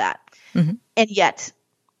that was that. Mm-hmm. And yet,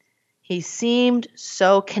 he seemed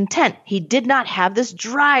so content. He did not have this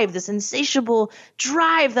drive, this insatiable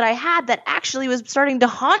drive that I had that actually was starting to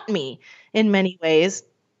haunt me in many ways.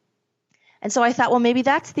 And so I thought, well, maybe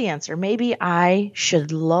that's the answer. Maybe I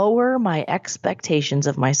should lower my expectations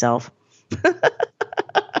of myself.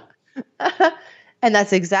 And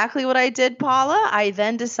that's exactly what I did, Paula. I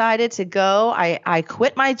then decided to go. I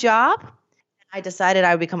quit my job. I decided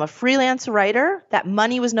I would become a freelance writer. That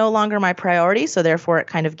money was no longer my priority, so therefore it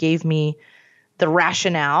kind of gave me the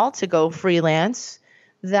rationale to go freelance,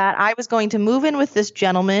 that I was going to move in with this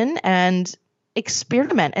gentleman and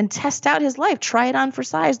experiment and test out his life, try it on for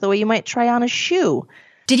size the way you might try on a shoe.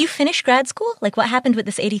 Did you finish grad school? Like, what happened with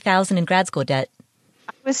this $80,000 in grad school debt?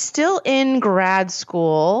 I was still in grad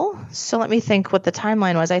school, so let me think what the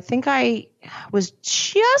timeline was. I think I was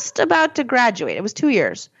just about to graduate. It was 2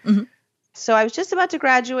 years. Mm-hmm. So I was just about to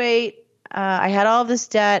graduate. I had all of this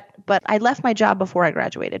debt, but I left my job before I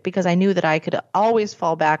graduated because I knew that I could always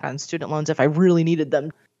fall back on student loans if I really needed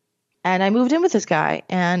them. And I moved in with this guy,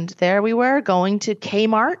 and there we were going to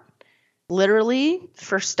Kmart, literally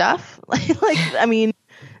for stuff.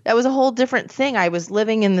 That was a whole different thing. I was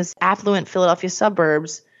living in this affluent Philadelphia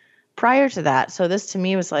suburbs prior to that. So this to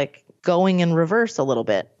me was like going in reverse a little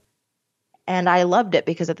bit. And I loved it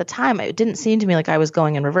because at the time it didn't seem to me like I was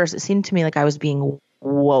going in reverse. It seemed to me like I was being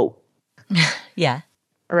woke. Yeah.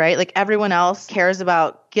 Right? Like everyone else cares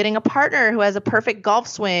about getting a partner who has a perfect golf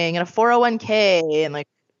swing and a 401k and like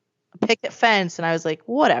a picket fence. And I was like,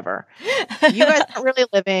 whatever. You guys aren't really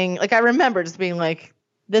living. Like I remember just being like,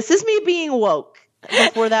 this is me being woke.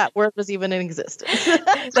 Before that word was even in existence.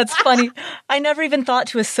 That's funny. I never even thought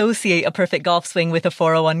to associate a perfect golf swing with a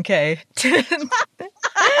 401k.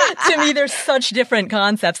 To me, they're such different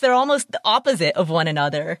concepts. They're almost the opposite of one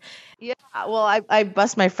another. Yeah. Well, I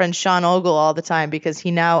bust my friend Sean Ogle all the time because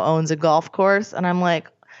he now owns a golf course. And I'm like,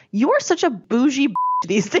 you are such a bougie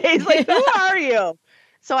these days. Like, who are you?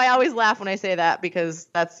 So I always laugh when I say that because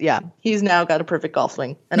he's now got a perfect golf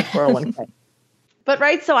swing and a 401k. But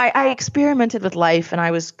right, so I experimented with life and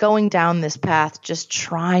I was going down this path, just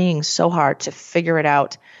trying so hard to figure it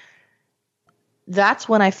out. That's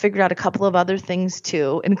when I figured out a couple of other things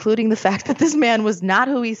too, including the fact that this man was not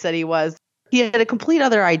who he said he was. He had a complete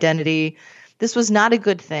other identity. This was not a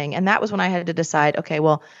good thing. And that was when I had to decide, okay,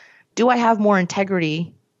 well, do I have more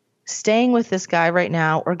integrity staying with this guy right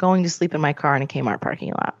now or going to sleep in my car in a Kmart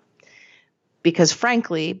parking lot? Because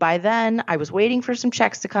frankly, by then I was waiting for some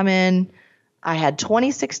checks to come in. I had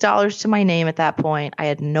 $26 to my name at that point. I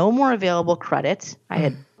had no more available credit. I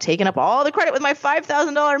had taken up all the credit with my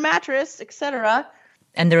 $5,000 mattress, etc.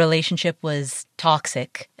 And the relationship was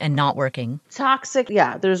toxic and not working. Toxic.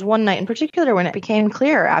 Yeah. There's one night in particular when it became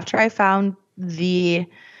clear after I found the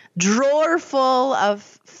drawer full of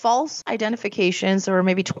false identifications. There were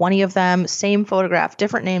maybe 20 of them, same photograph,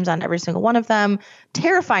 different names on every single one of them.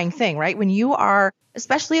 Terrifying thing, right? When you are,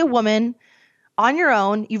 especially a woman, on your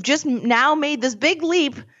own, you've just now made this big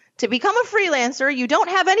leap to become a freelancer. You don't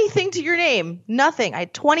have anything to your name. Nothing. I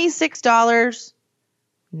had $26,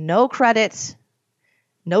 no credit,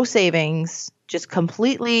 no savings, just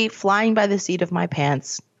completely flying by the seat of my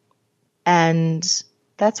pants. And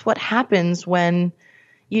that's what happens when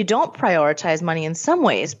you don't prioritize money in some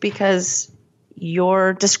ways, because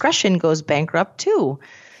your discretion goes bankrupt too.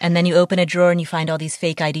 And then you open a drawer and you find all these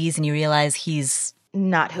fake IDs and you realize he's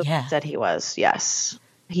not who he said he was. Yes.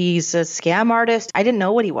 He's a scam artist. I didn't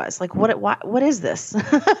know what he was. Like, what is this?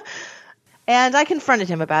 And I confronted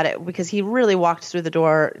him about it because he really walked through the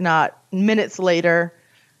door not minutes later.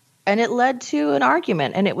 And it led to an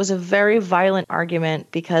argument. And it was a very violent argument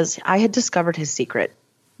because I had discovered his secret.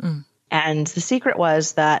 And the secret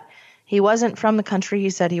was that he wasn't from the country he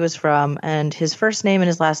said he was from, and his first name and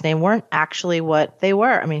his last name weren't actually what they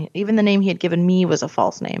were. I mean, even the name he had given me was a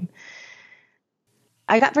false name.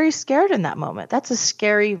 I got very scared in that moment. That's a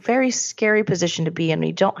scary, very scary position to be in when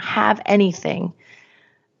you don't have anything.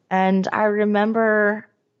 And I remember,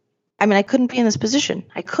 I couldn't be in this position.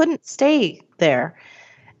 I couldn't stay there.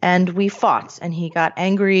 And we fought, and he got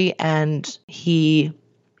angry, and he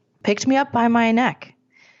picked me up by my neck.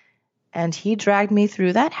 And he dragged me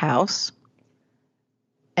through that house,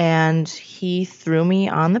 and he threw me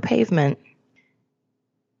on the pavement.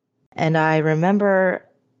 And I remember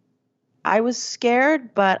I was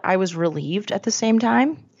scared, but I was relieved at the same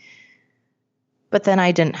time. But then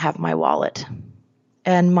I didn't have my wallet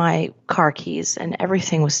and my car keys, and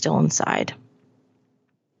everything was still inside.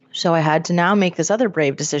 So I had to now make this other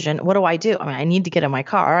brave decision. What do? I need to get in my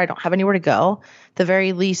car. I don't have anywhere to go. At the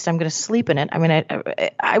very least, I'm going to sleep in it.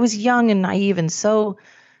 I was young and naive and so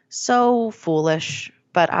foolish,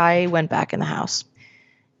 but I went back in the house.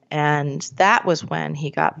 And that was when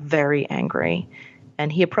he got very angry.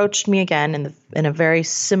 And he approached me again in a very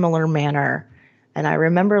similar manner. And I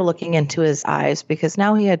remember looking into his eyes because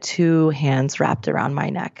now he had two hands wrapped around my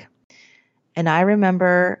neck. And I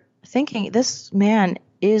remember thinking, this man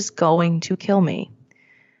is going to kill me.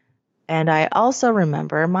 And I also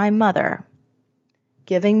remember my mother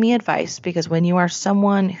giving me advice, because when you are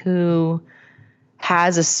someone who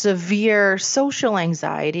has a severe social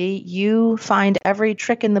anxiety, you find every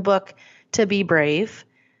trick in the book to be brave.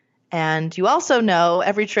 And you also know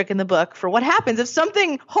every trick in the book for what happens if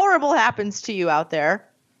something horrible happens to you out there.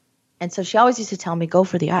 And so she always used to tell me, go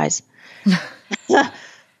for the eyes.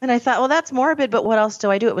 And I thought, well, that's morbid, but what else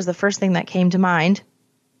do I do? It was the first thing that came to mind.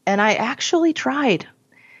 And I actually tried.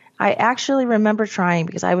 I actually remember trying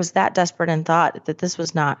because I was that desperate and thought that this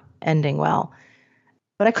was not ending well.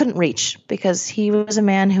 But I couldn't reach because he was a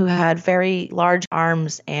man who had very large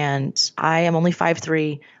arms, and I am only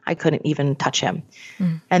 5'3". I couldn't even touch him.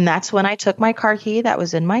 And that's when I took my car key that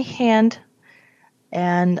was in my hand,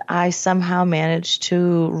 and I somehow managed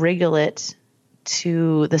to wriggle it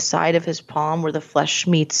to the side of his palm where the flesh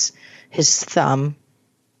meets his thumb.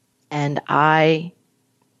 And I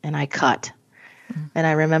cut. And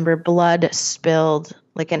I remember blood spilled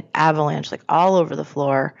like an avalanche, like all over the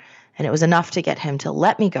floor. And it was enough to get him to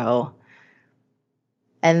let me go.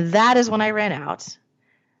 And that is when I ran out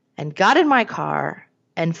and got in my car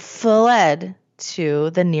and fled to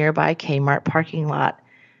the nearby Kmart parking lot,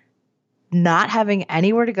 not having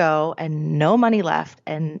anywhere to go and no money left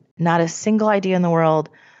and not a single idea in the world,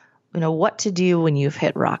 what to do when you've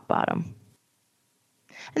hit rock bottom.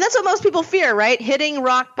 And that's what most people fear, right? Hitting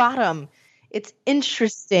rock bottom. It's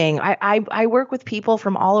interesting. I work with people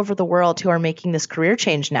from all over the world who are making this career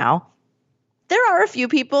change now. There are a few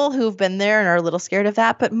people who've been there and are a little scared of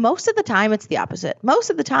that, but most of the time it's the opposite. Most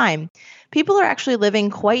of the time, people are actually living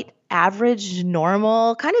quite average,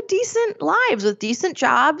 normal, kind of decent lives with decent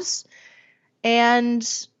jobs.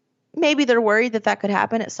 And maybe they're worried that could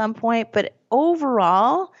happen at some point. But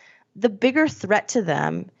overall, the bigger threat to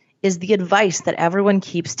them is the advice that everyone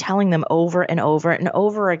keeps telling them over and over and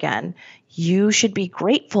over again. You should be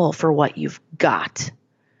grateful for what you've got,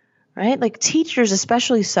 right? Like teachers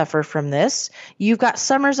especially suffer from this. You've got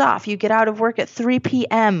summers off. You get out of work at 3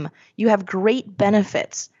 p.m. You have great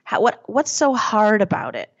benefits. What's so hard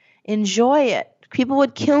about it? Enjoy it. People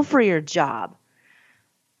would kill for your job.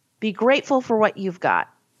 Be grateful for what you've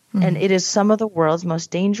got. Mm-hmm. And it is some of the world's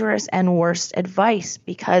most dangerous and worst advice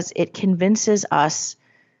because it convinces us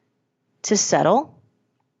to settle.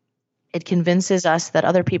 It convinces us that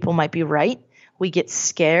other people might be right. We get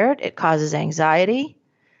scared. It causes anxiety.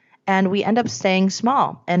 And we end up staying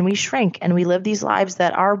small and we shrink and we live these lives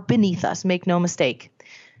that are beneath us, make no mistake,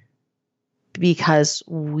 because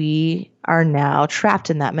we are now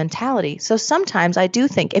trapped in that mentality. So sometimes I do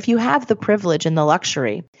think if you have the privilege and the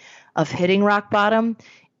luxury of hitting rock bottom,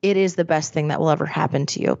 it is the best thing that will ever happen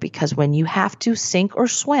to you, because when you have to sink or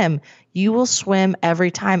swim, you will swim every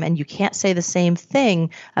time. And you can't say the same thing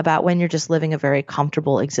about when you're just living a very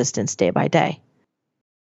comfortable existence day by day.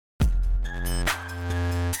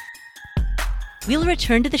 We'll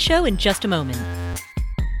return to the show in just a moment.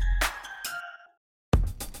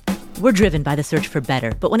 We're driven by the search for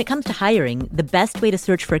better, but when it comes to hiring, the best way to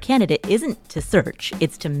search for a candidate isn't to search,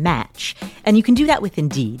 it's to match. And you can do that with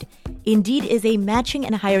Indeed. Indeed is a matching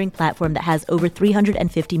and hiring platform that has over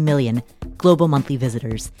 350 million global monthly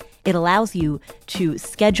visitors. It allows you to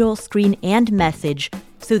schedule, screen, and message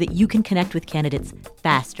so that you can connect with candidates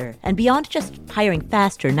faster. And beyond just hiring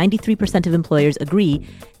faster, 93% of employers agree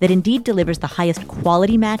that Indeed delivers the highest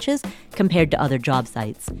quality matches compared to other job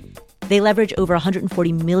sites. They leverage over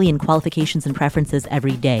 140 million qualifications and preferences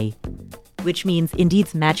every day, which means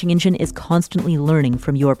Indeed's matching engine is constantly learning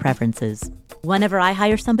from your preferences. Whenever I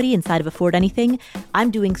hire somebody inside of Afford Anything,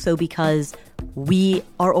 I'm doing so because we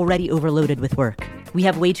are already overloaded with work. We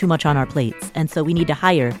have way too much on our plates, and so we need to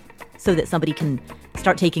hire so that somebody can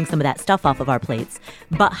start taking some of that stuff off of our plates.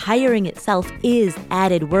 But hiring itself is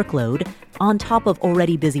added workload on top of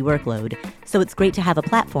already busy workload. So it's great to have a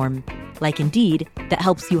platform like Indeed that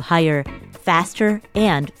helps you hire faster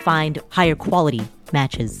and find higher quality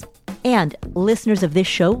matches. And listeners of this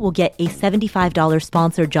show will get a $75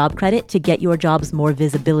 sponsored job credit to get your jobs more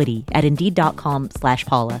visibility at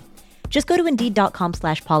Indeed.com/Paula. Just go to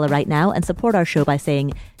Indeed.com/Paula right now and support our show by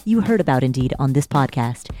saying you heard about Indeed on this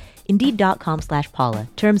podcast. Indeed.com/Paula.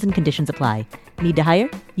 Terms and conditions apply. Need to hire?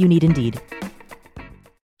 You need Indeed.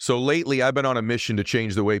 So lately, I've been on a mission to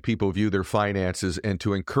change the way people view their finances and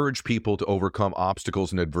to encourage people to overcome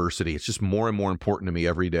obstacles and adversity. It's just more and more important to me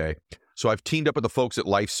every day. So I've teamed up with the folks at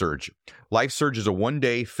LifeSurge. LifeSurge is a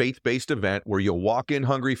one-day faith-based event where you'll walk in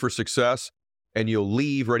hungry for success and you'll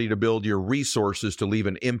leave ready to build your resources to leave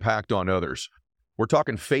an impact on others. We're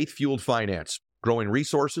talking faith-fueled finance, growing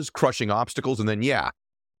resources, crushing obstacles, and then,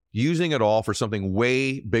 using it all for something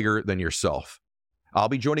way bigger than yourself. I'll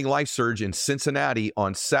be joining LifeSurge in Cincinnati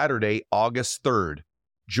on Saturday, August 3rd.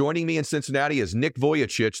 Joining me in Cincinnati is Nick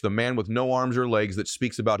Vujicic, the man with no arms or legs that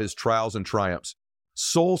speaks about his trials and triumphs.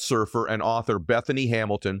 Soul surfer and author Bethany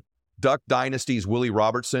Hamilton, Duck Dynasty's Willie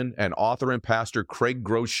Robertson, and author and pastor Craig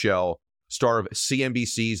Groeschel, star of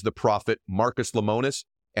CNBC's The Prophet, Marcus Lemonis,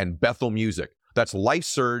 and Bethel Music. That's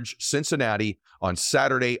LifeSurge Cincinnati on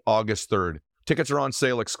Saturday, August 3rd. Tickets are on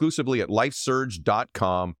sale exclusively at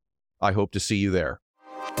lifesurge.com. I hope to see you there.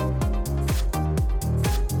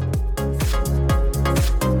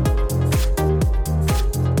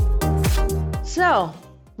 So,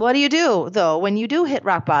 what do you do, though, when you do hit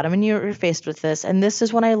rock bottom and you're faced with this? And this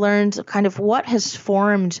is when I learned kind of what has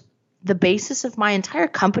formed the basis of my entire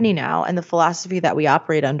company now and the philosophy that we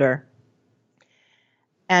operate under.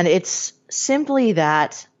 And it's simply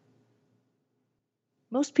that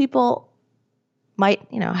most people might,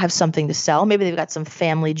 have something to sell. Maybe they've got some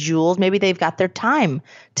family jewels. Maybe they've got their time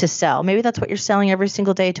to sell. Maybe that's what you're selling every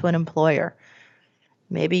single day to an employer.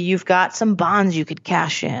 Maybe you've got some bonds you could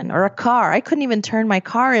cash in, or a car. I couldn't even turn my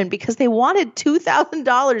car in because they wanted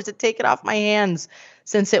 $2,000 to take it off my hands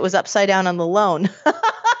since it was upside down on the loan.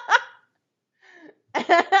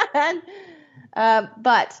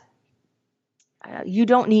 But you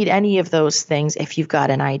don't need any of those things if you've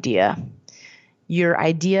got an idea. Your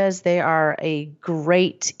ideas, they are a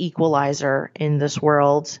great equalizer in this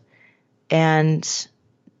world. And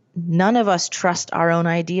none of us trust our own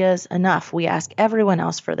ideas enough. We ask everyone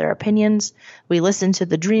else for their opinions. We listen to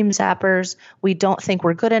the dream zappers. We don't think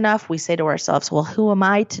we're good enough. We say to ourselves, well, who am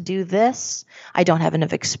I to do this? I don't have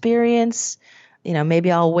enough experience.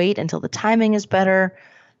 Maybe I'll wait until the timing is better.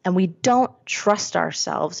 And we don't trust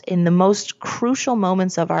ourselves in the most crucial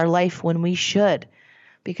moments of our life when we should.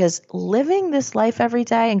 Because living this life every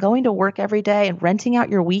day and going to work every day and renting out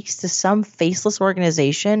your weeks to some faceless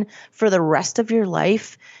organization for the rest of your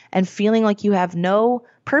life and feeling like you have no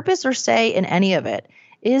purpose or say in any of it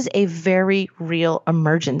is a very real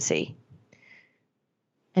emergency.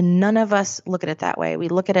 And none of us look at it that way. We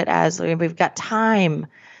look at it as we've got time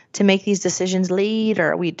to make these decisions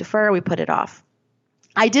later. We defer, we put it off.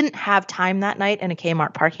 I didn't have time that night in a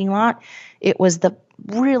Kmart parking lot. It was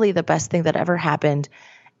really the best thing that ever happened.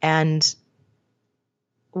 And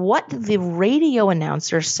what the radio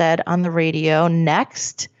announcer said on the radio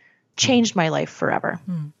next changed my life forever.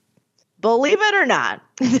 Believe it or not,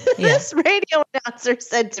 this radio announcer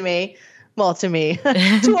said to me,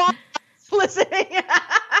 to all listening,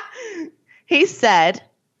 he said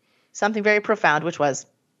something very profound, which was,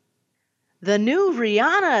 the new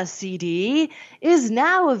Rihanna CD is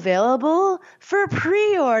now available for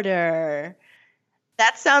pre-order.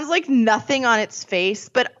 That sounds like nothing on its face,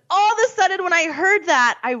 but all of a sudden when I heard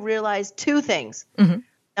that, I realized two things.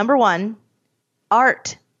 Number one,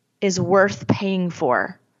 art is worth paying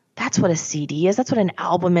for. That's what a CD is. That's what an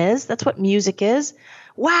album is. That's what music is.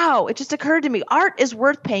 Wow, it just occurred to me. Art is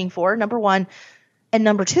worth paying for, number one. And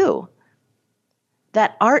number two,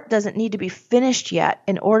 that art doesn't need to be finished yet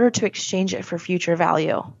in order to exchange it for future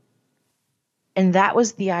value. And that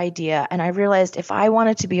was the idea. And I realized if I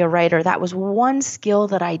wanted to be a writer, that was one skill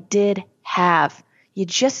that I did have. You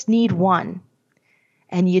just need one.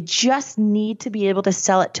 And you just need to be able to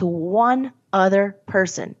sell it to one other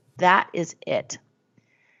person. That is it.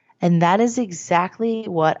 And that is exactly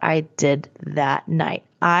what I did that night.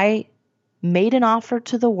 I made an offer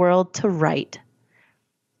to the world to write.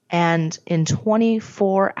 And in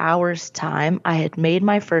 24 hours' time, I had made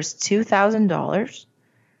my first $2,000.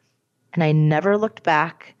 And I never looked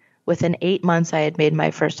back. Within 8 months, I had made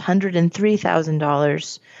my first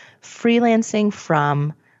 $103,000 freelancing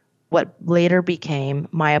from what later became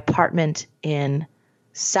my apartment in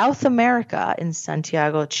South America, in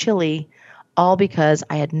Santiago, Chile, all because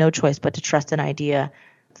I had no choice but to trust an idea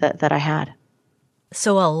that I had.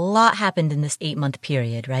 So a lot happened in this 8-month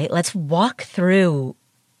period, right? Let's walk through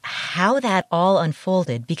how that all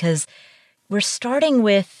unfolded, because we're starting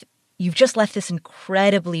with, you've just left this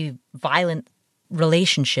incredibly violent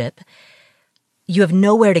relationship. You have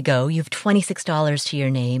nowhere to go. You have $26 to your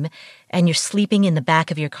name, and you're sleeping in the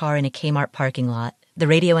back of your car in a Kmart parking lot. The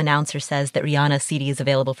radio announcer says that Rihanna CD is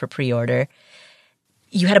available for pre-order.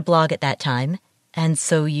 You had a blog at that time, and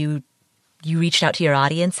so you reached out to your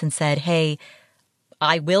audience and said, hey,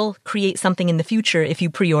 I will create something in the future if you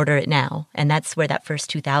pre-order it now. And that's where that first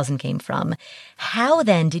 2,000 came from. How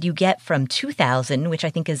then did you get from 2,000, which I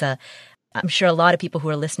think is I'm sure a lot of people who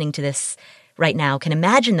are listening to this right now can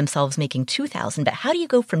imagine themselves making 2,000, but how do you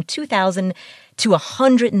go from 2,000 to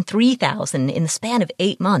 103,000 in the span of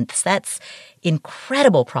 8 months? That's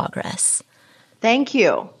incredible progress. Thank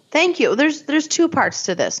you. Thank you. There's two parts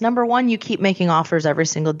to this. Number one, you keep making offers every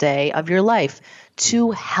single day of your life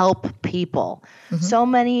to help people. So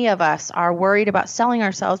many of us are worried about selling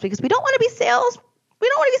ourselves because we don't want to be We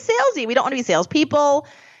don't want to be salesy. We don't want to be salespeople.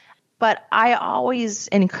 But I always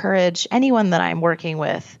encourage anyone that I'm working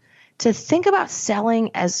with to think about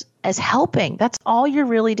selling as helping. That's all you're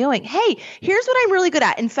really doing. Hey, here's what I'm really good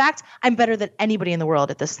at. In fact, I'm better than anybody in the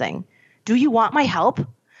world at this thing. Do you want my help?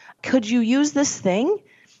 Could you use this thing?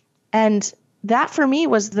 And that for me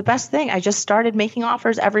was the best thing. I just started making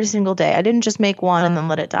offers every single day. I didn't just make one and then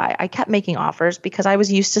let it die. I kept making offers because I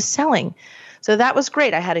was used to selling. So that was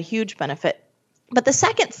great. I had a huge benefit. But the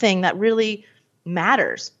second thing that really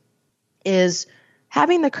matters is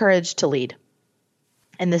having the courage to lead.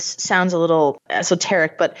 And this sounds a little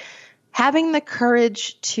esoteric, but having the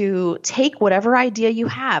courage to take whatever idea you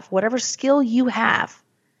have, whatever skill you have,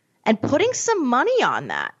 and putting some money on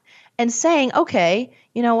that and saying, okay,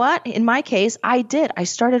 you know what? In my case, I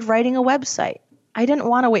started writing a website. I didn't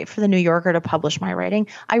want to wait for the New Yorker to publish my writing.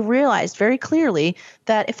 I realized very clearly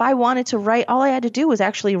that if I wanted to write, all I had to do was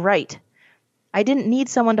actually write. I didn't need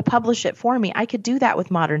someone to publish it for me. I could do that with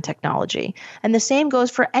modern technology. And the same goes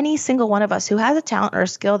for any single one of us who has a talent or a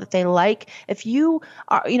skill that they like. If you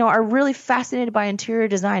are really fascinated by interior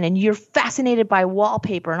design and you're fascinated by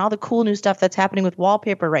wallpaper and all the cool new stuff that's happening with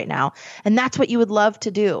wallpaper right now, and that's what you would love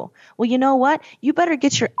to do, well, you know what? You better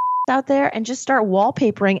get your out there and just start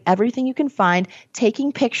wallpapering everything you can find,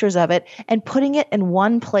 taking pictures of it and putting it in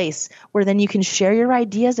one place where then you can share your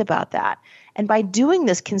ideas about that. And by doing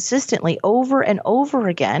this consistently over and over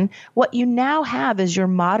again, what you now have is your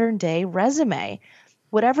modern day resume.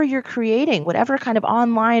 Whatever you're creating, whatever kind of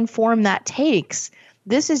online form that takes,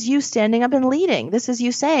 This is you standing up and leading. This is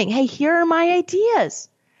you saying, hey, here are my ideas.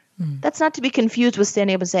 That's not to be confused with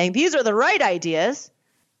standing up and saying, these are the right ideas.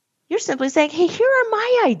 You're simply saying, hey, here are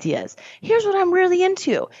my ideas. Here's what I'm really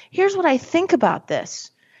into. Here's what I think about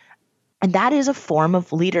this. And that is a form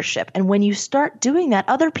of leadership. And when you start doing that,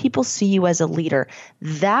 other people see you as a leader.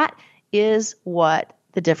 That is what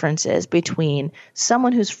the difference is between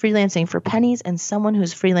someone who's freelancing for pennies and someone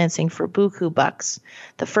who's freelancing for buku bucks.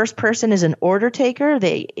 The first person is an order taker.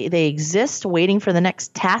 They exist waiting for the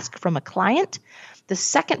next task from a client. The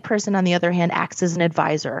second person, on the other hand, acts as an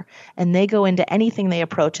advisor, and they go into anything they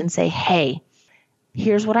approach and say, hey,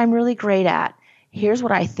 here's what I'm really great at. Here's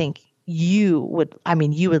what I think you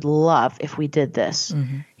would love if we did this.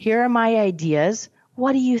 Here are my ideas.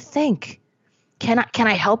 What do you think? Can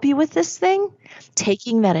I help you with this thing?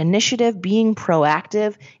 Taking that initiative, being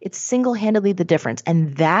proactive, it's single-handedly the difference.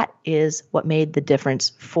 And that is what made the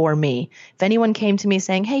difference for me. If anyone came to me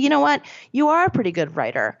saying, hey, you know what? You are a pretty good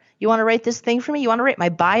writer. You want to write this thing for me? You want to write my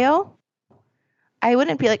bio? I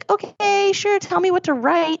wouldn't be like, okay, sure, tell me what to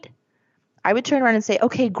write. I would turn around and say,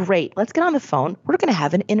 okay, great. Let's get on the phone. We're going to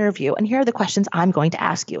have an interview. And here are the questions I'm going to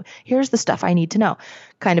ask you. Here's the stuff I need to know,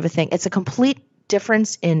 kind of a thing. It's a complete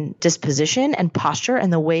difference in disposition and posture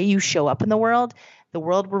and the way you show up in the world. The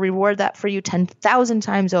world will reward that for you 10,000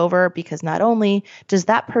 times over, because not only does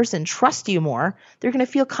that person trust you more, they're going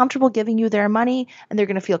to feel comfortable giving you their money, and they're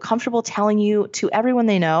going to feel comfortable telling you to everyone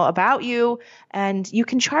they know about you. And you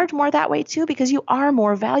can charge more that way too, because you are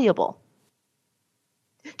more valuable.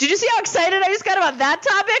 Did you see how excited I just got about that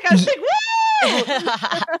topic? I was like, woo!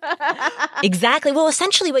 Exactly. Well,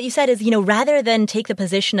 essentially what you said is, rather than take the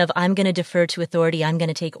position of I'm going to defer to authority, I'm going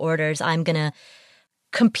to take orders, I'm going to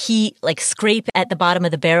compete, like scrape at the bottom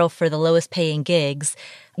of the barrel for the lowest paying gigs,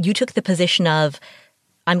 you took the position of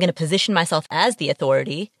I'm going to position myself as the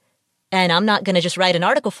authority, and I'm not going to just write an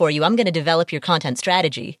article for you. I'm going to develop your content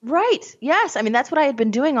strategy. Right. Yes. I mean, that's what I had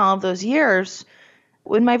been doing all of those years.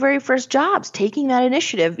 In my very first jobs, taking that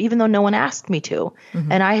initiative, even though no one asked me to.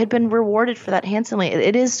 And I had been rewarded for that handsomely.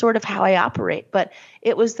 It is sort of how I operate, but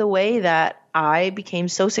it was the way that I became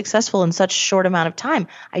so successful in such a short amount of time.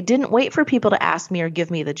 I didn't wait for people to ask me or give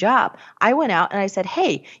me the job. I went out and I said,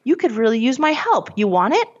 hey, you could really use my help. You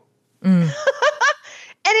want it? And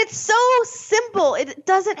it's so simple. It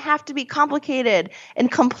doesn't have to be complicated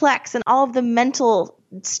and complex, and all of the mental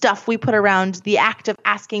stuff we put around the act of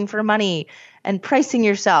asking for money and pricing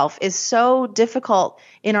yourself is so difficult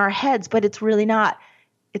in our heads, but it's really not.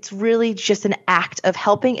 It's really just an act of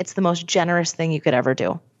helping. It's the most generous thing you could ever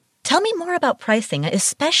do. Tell me more about pricing,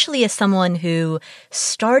 especially as someone who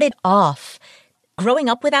started off growing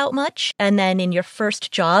up without much and then in your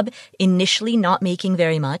first job initially not making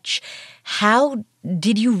very much. How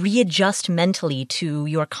did you readjust mentally to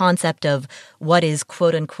your concept of what is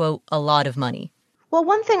quote unquote a lot of money? Well,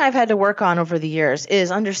 one thing I've had to work on over the years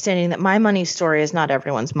is understanding that my money story is not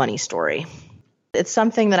everyone's money story. It's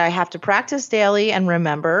something that I have to practice daily and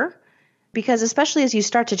remember, because especially as you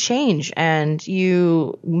start to change and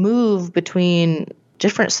you move between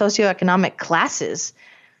different socioeconomic classes,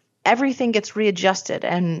 everything gets readjusted.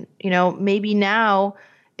 And, maybe now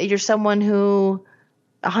you're someone who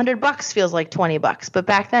 $100 feels like $20, but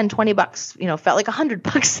back then $20, felt like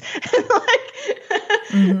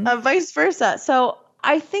 $100, vice versa. So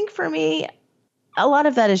I think for me, a lot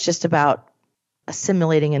of that is just about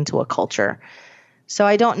assimilating into a culture. So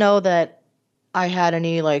I don't know that I had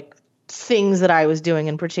any things that I was doing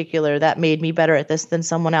in particular that made me better at this than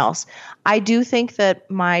someone else. I do think that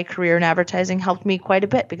my career in advertising helped me quite a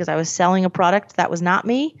bit, because I was selling a product that was not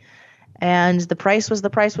me. And the price was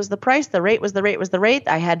the price was the price. The rate was the rate was the rate.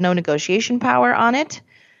 I had no negotiation power on it.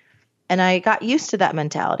 And I got used to that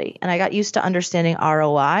mentality. And I got used to understanding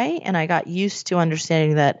ROI. And I got used to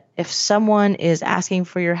understanding that if someone is asking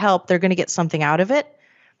for your help, they're going to get something out of it.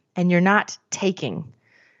 And you're not taking.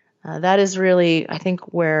 That is really, I think,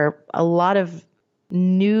 where a lot of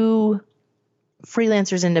new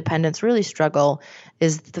freelancers, independents really struggle,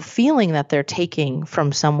 is the feeling that they're taking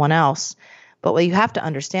from someone else. But what you have to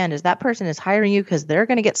understand is that person is hiring you because they're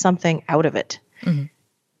going to get something out of it.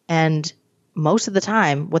 And most of the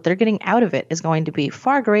time, what they're getting out of it is going to be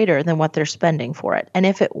far greater than what they're spending for it. And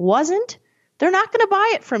if it wasn't, they're not going to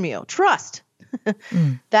buy it from you. Trust.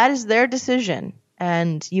 That is their decision.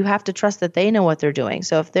 And you have to trust that they know what they're doing.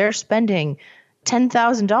 So if they're spending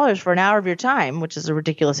 $10,000 for an hour of your time, which is a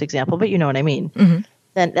ridiculous example, but you know what I mean,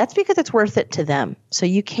 then that's because it's worth it to them. So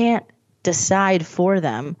you can't decide for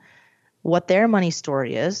them what their money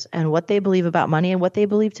story is and what they believe about money and what they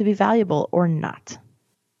believe to be valuable or not.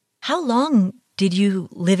 How long did you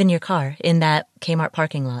live in your car in that Kmart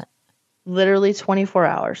parking lot? Literally 24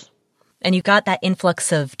 hours. And you got that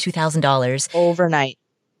influx of $2,000. Overnight.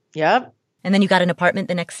 Yep. And then you got an apartment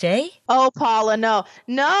the next day? Oh, Paula, no,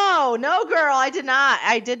 girl. I did not.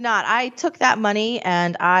 I took that money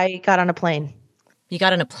and I got on a plane. You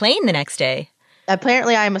got on a plane the next day?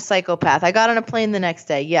 Apparently, I am a psychopath. I got on a plane the next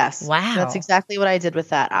day. Yes. Wow. That's exactly what I did with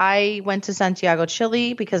that. I went to Santiago,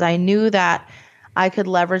 Chile, because I knew that I could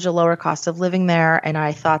leverage a lower cost of living there. And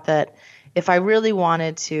I thought that if I really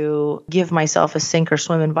wanted to give myself a sink or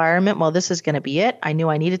swim environment, well, this is going to be it. I knew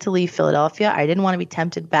I needed to leave Philadelphia. I didn't want to be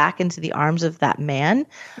tempted back into the arms of that man.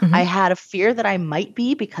 Mm-hmm. I had a fear that I might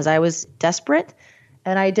be because I was desperate,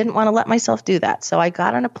 and I didn't want to let myself do that. So I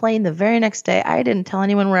got on a plane the very next day. I didn't tell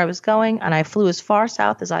anyone where I was going, and I flew as far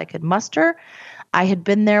south as I could muster. I had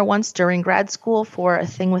been there once during grad school for a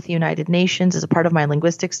thing with the United Nations as a part of my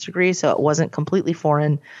linguistics degree, so it wasn't completely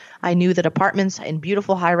foreign. I knew that apartments in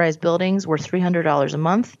beautiful high-rise buildings were $300 a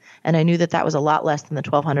month, and I knew that that was a lot less than the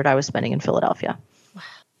 $1,200 I was spending in Philadelphia. Wow.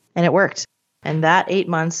 And it worked. And that 8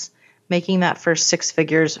 months, making that first six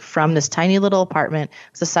figures from this tiny little apartment,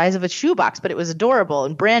 it was the size of a shoebox, but it was adorable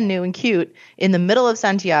and brand new and cute in the middle of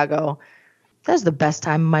Santiago. That was the best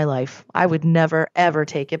time of my life. I would never, ever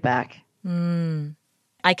take it back.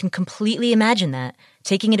 I can completely imagine that.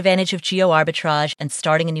 Taking advantage of geo arbitrage and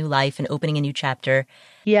starting a new life and opening a new chapter.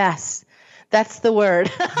 Yes, that's the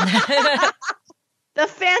word. The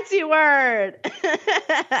fancy word.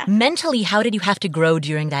 Mentally, how did you have to grow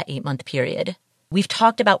during that 8-month period? We've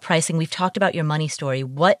talked about pricing. We've talked about your money story.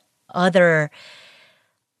 What other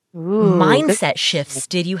mindset shifts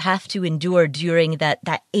did you have to endure during that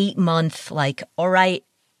 8-month, like, all right,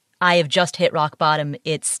 I have just hit rock bottom.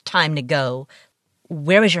 It's time to go.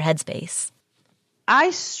 Where was your headspace?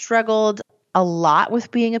 I struggled a lot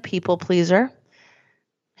with being a people pleaser.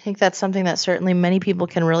 I think that's something that certainly many people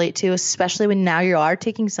can relate to, especially when now you are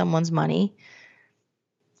taking someone's money.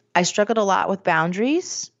 I struggled a lot with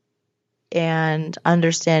boundaries and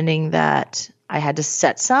understanding that I had to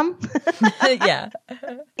set some. Yeah.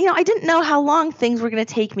 I didn't know how long things were going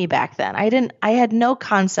to take me back then. I had no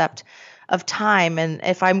concept of time. And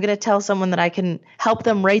if I'm going to tell someone that I can help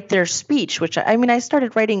them write their speech, which I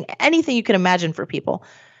started writing anything you can imagine for people.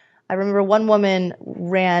 I remember one woman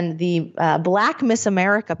ran the Black Miss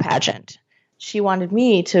America pageant. She wanted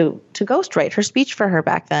me to ghostwrite her speech for her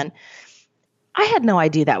back then. I had no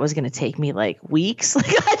idea that was going to take me like weeks. Like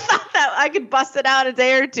I thought that I could bust it out a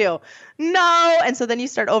day or two. No. And so then you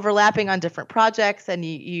start overlapping on different projects and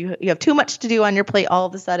you have too much to do on your plate all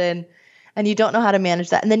of a sudden. And you don't know how to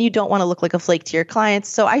manage that. And then you don't want to look like a flake to your clients.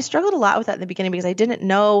 So I struggled a lot with that in the beginning because I didn't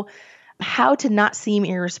know how to not seem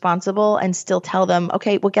irresponsible and still tell them,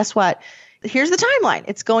 okay, well, guess what? Here's the timeline.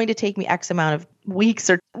 It's going to take me X amount of weeks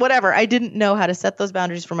or whatever. I didn't know how to set those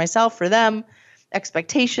boundaries for myself, for them.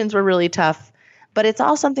 Expectations were really tough. But it's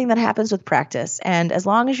all something that happens with practice. And as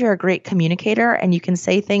long as you're a great communicator and you can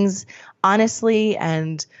say things honestly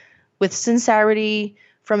and with sincerity,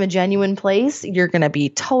 from a genuine place, you're going to be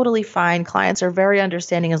totally fine. Clients are very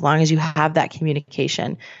understanding as long as you have that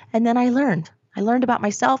communication. And then I learned about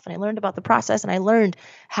myself and I learned about the process and I learned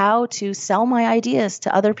how to sell my ideas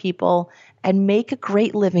to other people and make a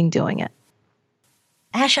great living doing it.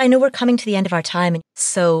 Ash, I know we're coming to the end of our time.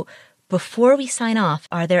 So before we sign off,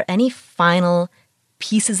 are there any final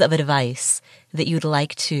pieces of advice that you'd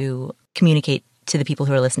like to communicate to the people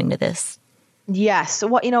who are listening to this? Yes.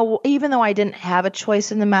 Well, even though I didn't have a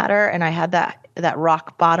choice in the matter and I had that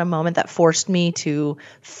rock bottom moment that forced me to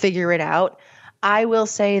figure it out, I will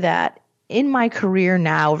say that in my career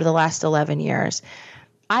now over the last 11 years,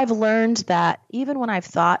 I've learned that even when I've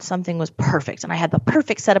thought something was perfect and I had the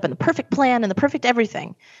perfect setup and the perfect plan and the perfect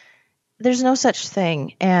everything, there's no such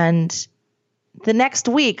thing. And the next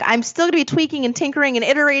week, I'm still going to be tweaking and tinkering and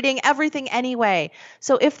iterating everything anyway.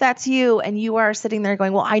 So if that's you and you are sitting there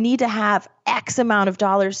going, well, I need to have X amount of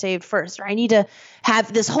dollars saved first, or I need to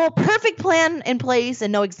have this whole perfect plan in place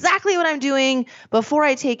and know exactly what I'm doing before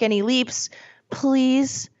I take any leaps,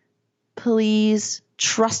 please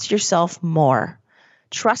trust yourself more.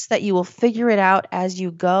 Trust that you will figure it out as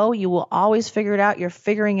you go. You will always figure it out. You're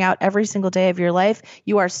figuring out every single day of your life.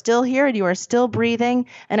 You are still here and you are still breathing.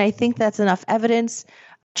 And I think that's enough evidence.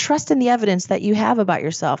 Trust in the evidence that you have about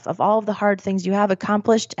yourself, of all of the hard things you have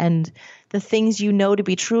accomplished and the things you know to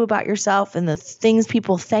be true about yourself and the things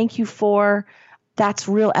people thank you for. That's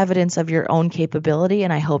real evidence of your own capability.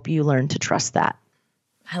 And I hope you learn to trust that.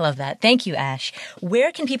 I love that. Thank you, Ash.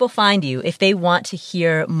 Where can people find you if they want to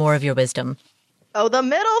hear more of your wisdom? Oh, the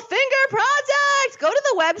Middle Finger Project. Go to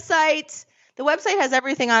the website. The website has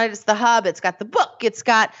everything on it. It's the hub. It's got the book. It's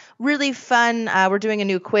got really fun. We're doing a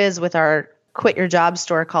new quiz with our quit your job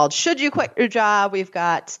store called Should You Quit Your Job? We've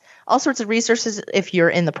got all sorts of resources if you're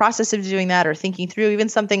in the process of doing that or thinking through even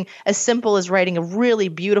something as simple as writing a really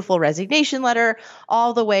beautiful resignation letter,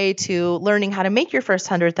 all the way to learning how to make your first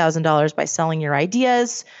 $100,000 by selling your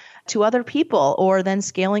ideas to other people, or then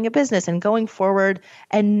scaling a business and going forward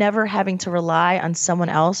and never having to rely on someone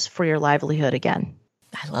else for your livelihood again.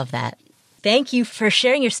 I love that. Thank you for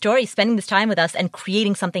sharing your story, spending this time with us, and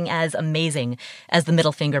creating something as amazing as the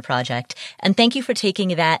Middle Finger Project. And thank you for taking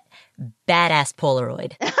that badass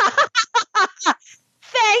Polaroid.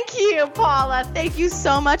 Thank you, Paula. Thank you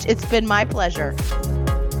so much. It's been my pleasure.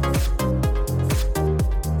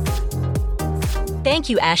 Thank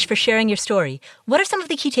you, Ash, for sharing your story. What are some of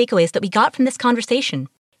the key takeaways that we got from this conversation?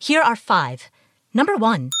 Here are 5. Number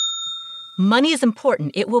 1. Money is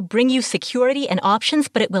important. It will bring you security and options,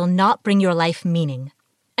 but it will not bring your life meaning.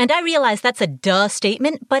 And I realize that's a duh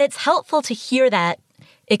statement, but it's helpful to hear that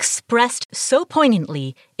expressed so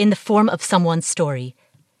poignantly in the form of someone's story.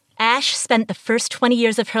 Ash spent the first 20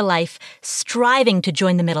 years of her life striving to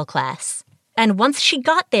join the middle class. And once she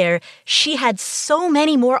got there, she had so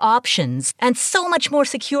many more options and so much more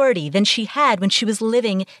security than she had when she was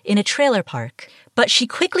living in a trailer park. But she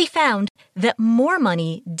quickly found that more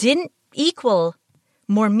money didn't equal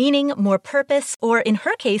more meaning, more purpose, or in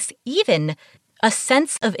her case, even a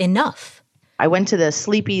sense of enough. I went to the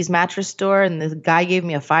Sleepy's mattress store and the guy gave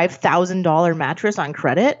me a $5,000 mattress on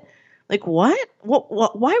credit. Like, what? Why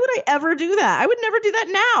would I ever do that? I would never do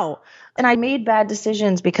that now. And I made bad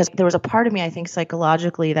decisions because there was a part of me, I think,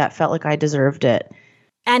 psychologically that felt like I deserved it.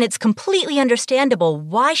 And it's completely understandable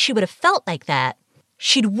why she would have felt like that.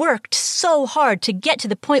 She'd worked so hard to get to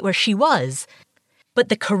the point where she was. But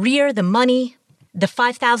the career, the money, the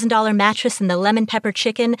 $5,000 mattress, and the lemon pepper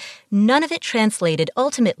chicken, none of it translated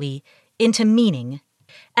ultimately into meaning.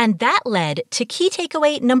 And that led to key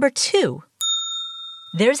takeaway number 2.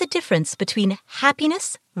 There's a difference between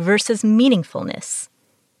happiness versus meaningfulness.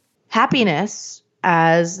 Happiness,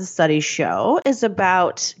 as the studies show, is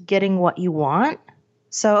about getting what you want.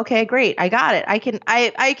 So, okay, great. I got it. I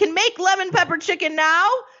can make lemon pepper chicken now.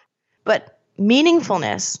 But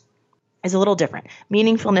meaningfulness is a little different.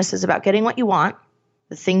 Meaningfulness is about getting what you want,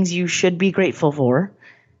 the things you should be grateful for,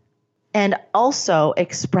 and also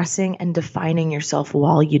expressing and defining yourself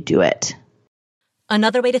while you do it.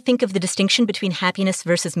 Another way to think of the distinction between happiness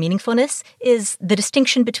versus meaningfulness is the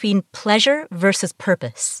distinction between pleasure versus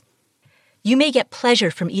purpose. You may get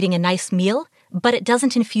pleasure from eating a nice meal, but it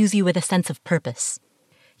doesn't infuse you with a sense of purpose.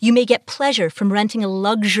 You may get pleasure from renting a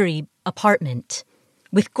luxury apartment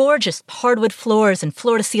with gorgeous hardwood floors and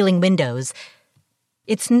floor-to-ceiling windows.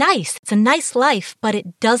 It's nice, it's a nice life, but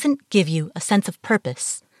it doesn't give you a sense of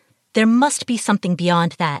purpose. There must be something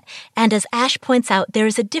beyond that. And as Ash points out, there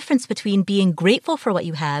is a difference between being grateful for what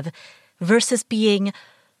you have versus being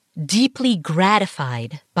deeply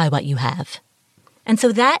gratified by what you have. And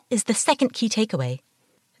so that is the second key takeaway.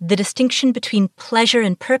 The distinction between pleasure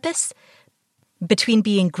and purpose, between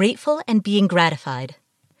being grateful and being gratified.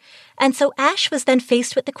 And so Ash was then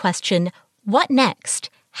faced with the question, what next?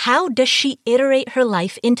 How does she iterate her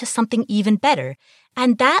life into something even better?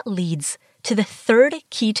 And that leads to the third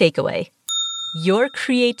key takeaway. Your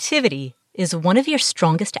creativity is one of your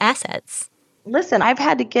strongest assets. Listen, I've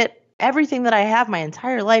had to get everything that I have my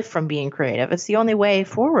entire life from being creative. It's the only way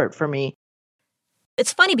forward for me.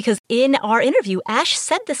 It's funny because in our interview, Ash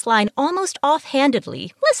said this line almost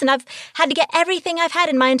offhandedly. Listen, I've had to get everything I've had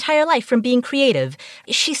in my entire life from being creative.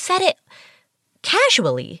 She said it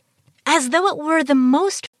casually, as though it were the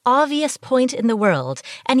most obvious point in the world,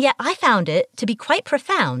 and yet I found it to be quite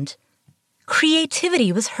profound.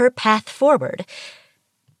 Creativity was her path forward.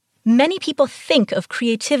 Many people think of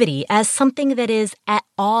creativity as something that is at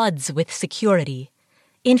odds with security.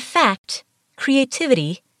 In fact,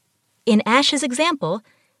 creativity, in Ash's example,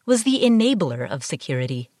 was the enabler of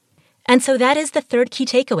security. And so that is the third key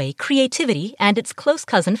takeaway. Creativity and its close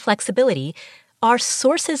cousin, flexibility, are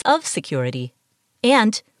sources of security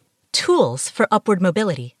and tools for upward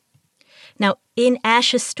mobility. Now, in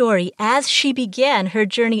Ash's story, as she began her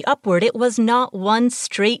journey upward, it was not one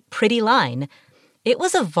straight, pretty line. It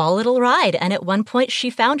was a volatile ride, and at one point she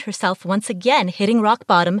found herself once again hitting rock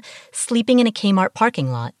bottom, sleeping in a Kmart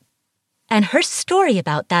parking lot. And her story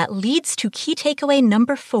about that leads to key takeaway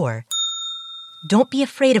number 4. Don't be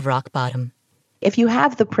afraid of rock bottom. If you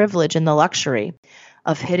have the privilege and the luxury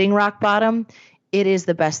of hitting rock bottom, it is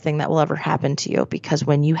the best thing that will ever happen to you, because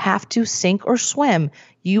when you have to sink or swim,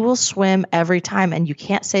 you will swim every time, and you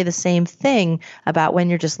can't say the same thing about when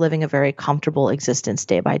you're just living a very comfortable existence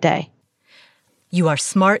day by day. You are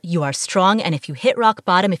smart, you are strong, and if you hit rock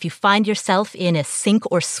bottom, if you find yourself in a sink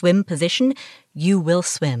or swim position, you will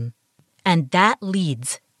swim. And that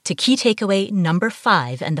leads to key takeaway number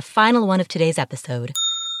 5 and the final one of today's episode.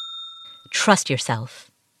 Trust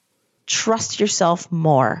yourself. Trust yourself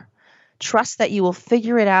more. Trust that you will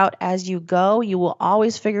figure it out as you go. You will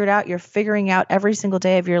always figure it out. You're figuring out every single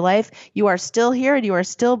day of your life. You are still here and you are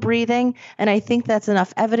still breathing. And I think that's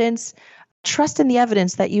enough evidence. Trust in the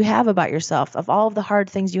evidence that you have about yourself, of all of the hard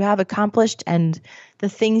things you have accomplished and the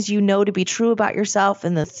things you know to be true about yourself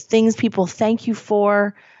and the things people thank you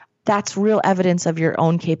for. That's real evidence of your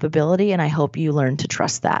own capability, and I hope you learn to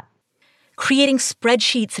trust that. Creating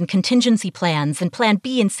spreadsheets and contingency plans and plan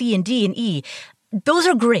B and C and D and E, those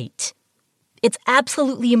are great. It's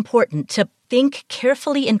absolutely important to think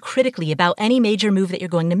carefully and critically about any major move that you're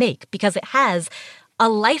going to make because it has a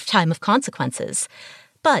lifetime of consequences.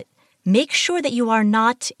 But make sure that you are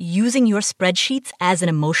not using your spreadsheets as an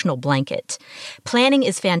emotional blanket. Planning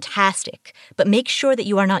is fantastic, but make sure that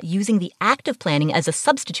you are not using the act of planning as a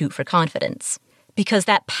substitute for confidence. Because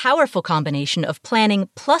that powerful combination of planning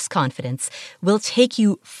plus confidence will take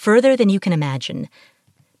you further than you can imagine.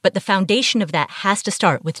 But the foundation of that has to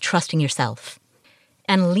start with trusting yourself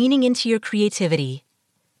and leaning into your creativity,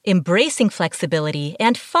 embracing flexibility,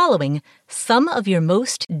 and following some of your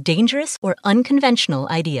most dangerous or unconventional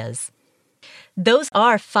ideas. Those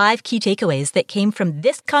are 5 key takeaways that came from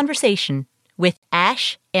this conversation with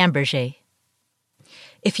Ash Ambirge.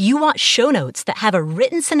 If you want show notes that have a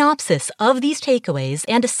written synopsis of these takeaways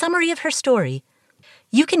and a summary of her story,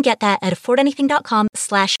 you can get that at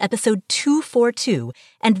affordanything.com/episode 242,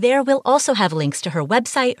 and there we'll also have links to her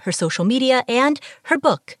website, her social media, and her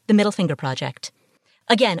book, The Middle Finger Project.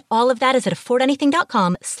 Again, all of that is at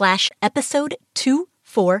affordanything.com/episode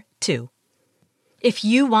 242. If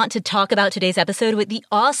you want to talk about today's episode with the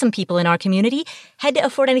awesome people in our community, head to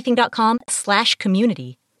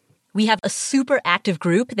affordanything.com/community. We have a super active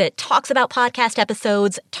group that talks about podcast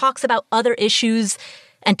episodes, talks about other issues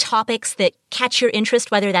and topics that catch your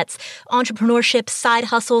interest, whether that's entrepreneurship, side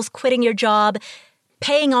hustles, quitting your job,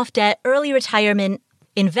 paying off debt, early retirement,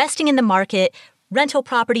 investing in the market, rental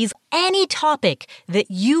properties, any topic that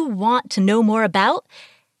you want to know more about.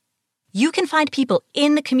 You can find people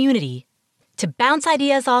in the community to bounce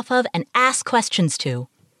ideas off of and ask questions to.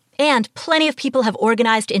 And plenty of people have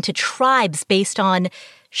organized into tribes based on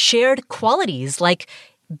shared qualities like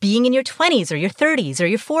being in your 20s or your 30s or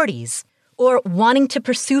your 40s, or wanting to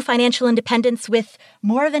pursue financial independence with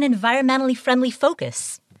more of an environmentally friendly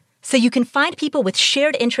focus. So you can find people with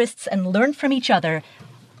shared interests and learn from each other.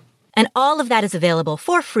 And all of that is available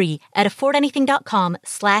for free at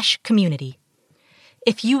affordanything.com/community.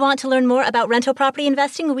 If you want to learn more about rental property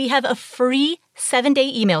investing, we have a free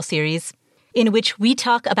 7-day email series in which we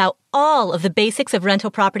talk about all of the basics of rental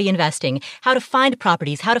property investing, how to find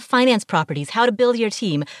properties, how to finance properties, how to build your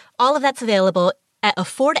team. All of that's available at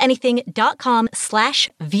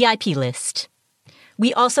affordanything.com/VIP list.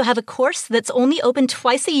 We also have a course that's only open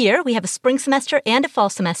twice a year. We have a spring semester and a fall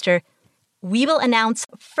semester. We will announce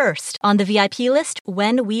first on the VIP list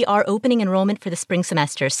when we are opening enrollment for the spring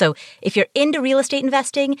semester. So if you're into real estate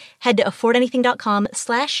investing, head to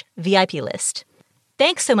affordanything.com/VIP list.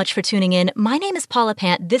 Thanks so much for tuning in. My name is Paula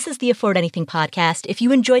Pant. This is the Afford Anything podcast. If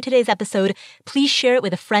you enjoyed today's episode, please share it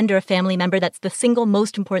with a friend or a family member. That's the single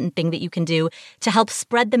most important thing that you can do to help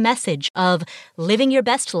spread the message of living your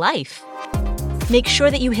best life. Make sure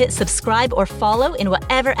that you hit subscribe or follow in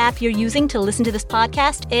whatever app you're using to listen to this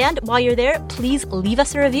podcast. And while you're there, please leave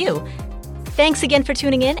us a review. Thanks again for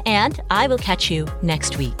tuning in, and I will catch you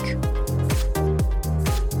next week.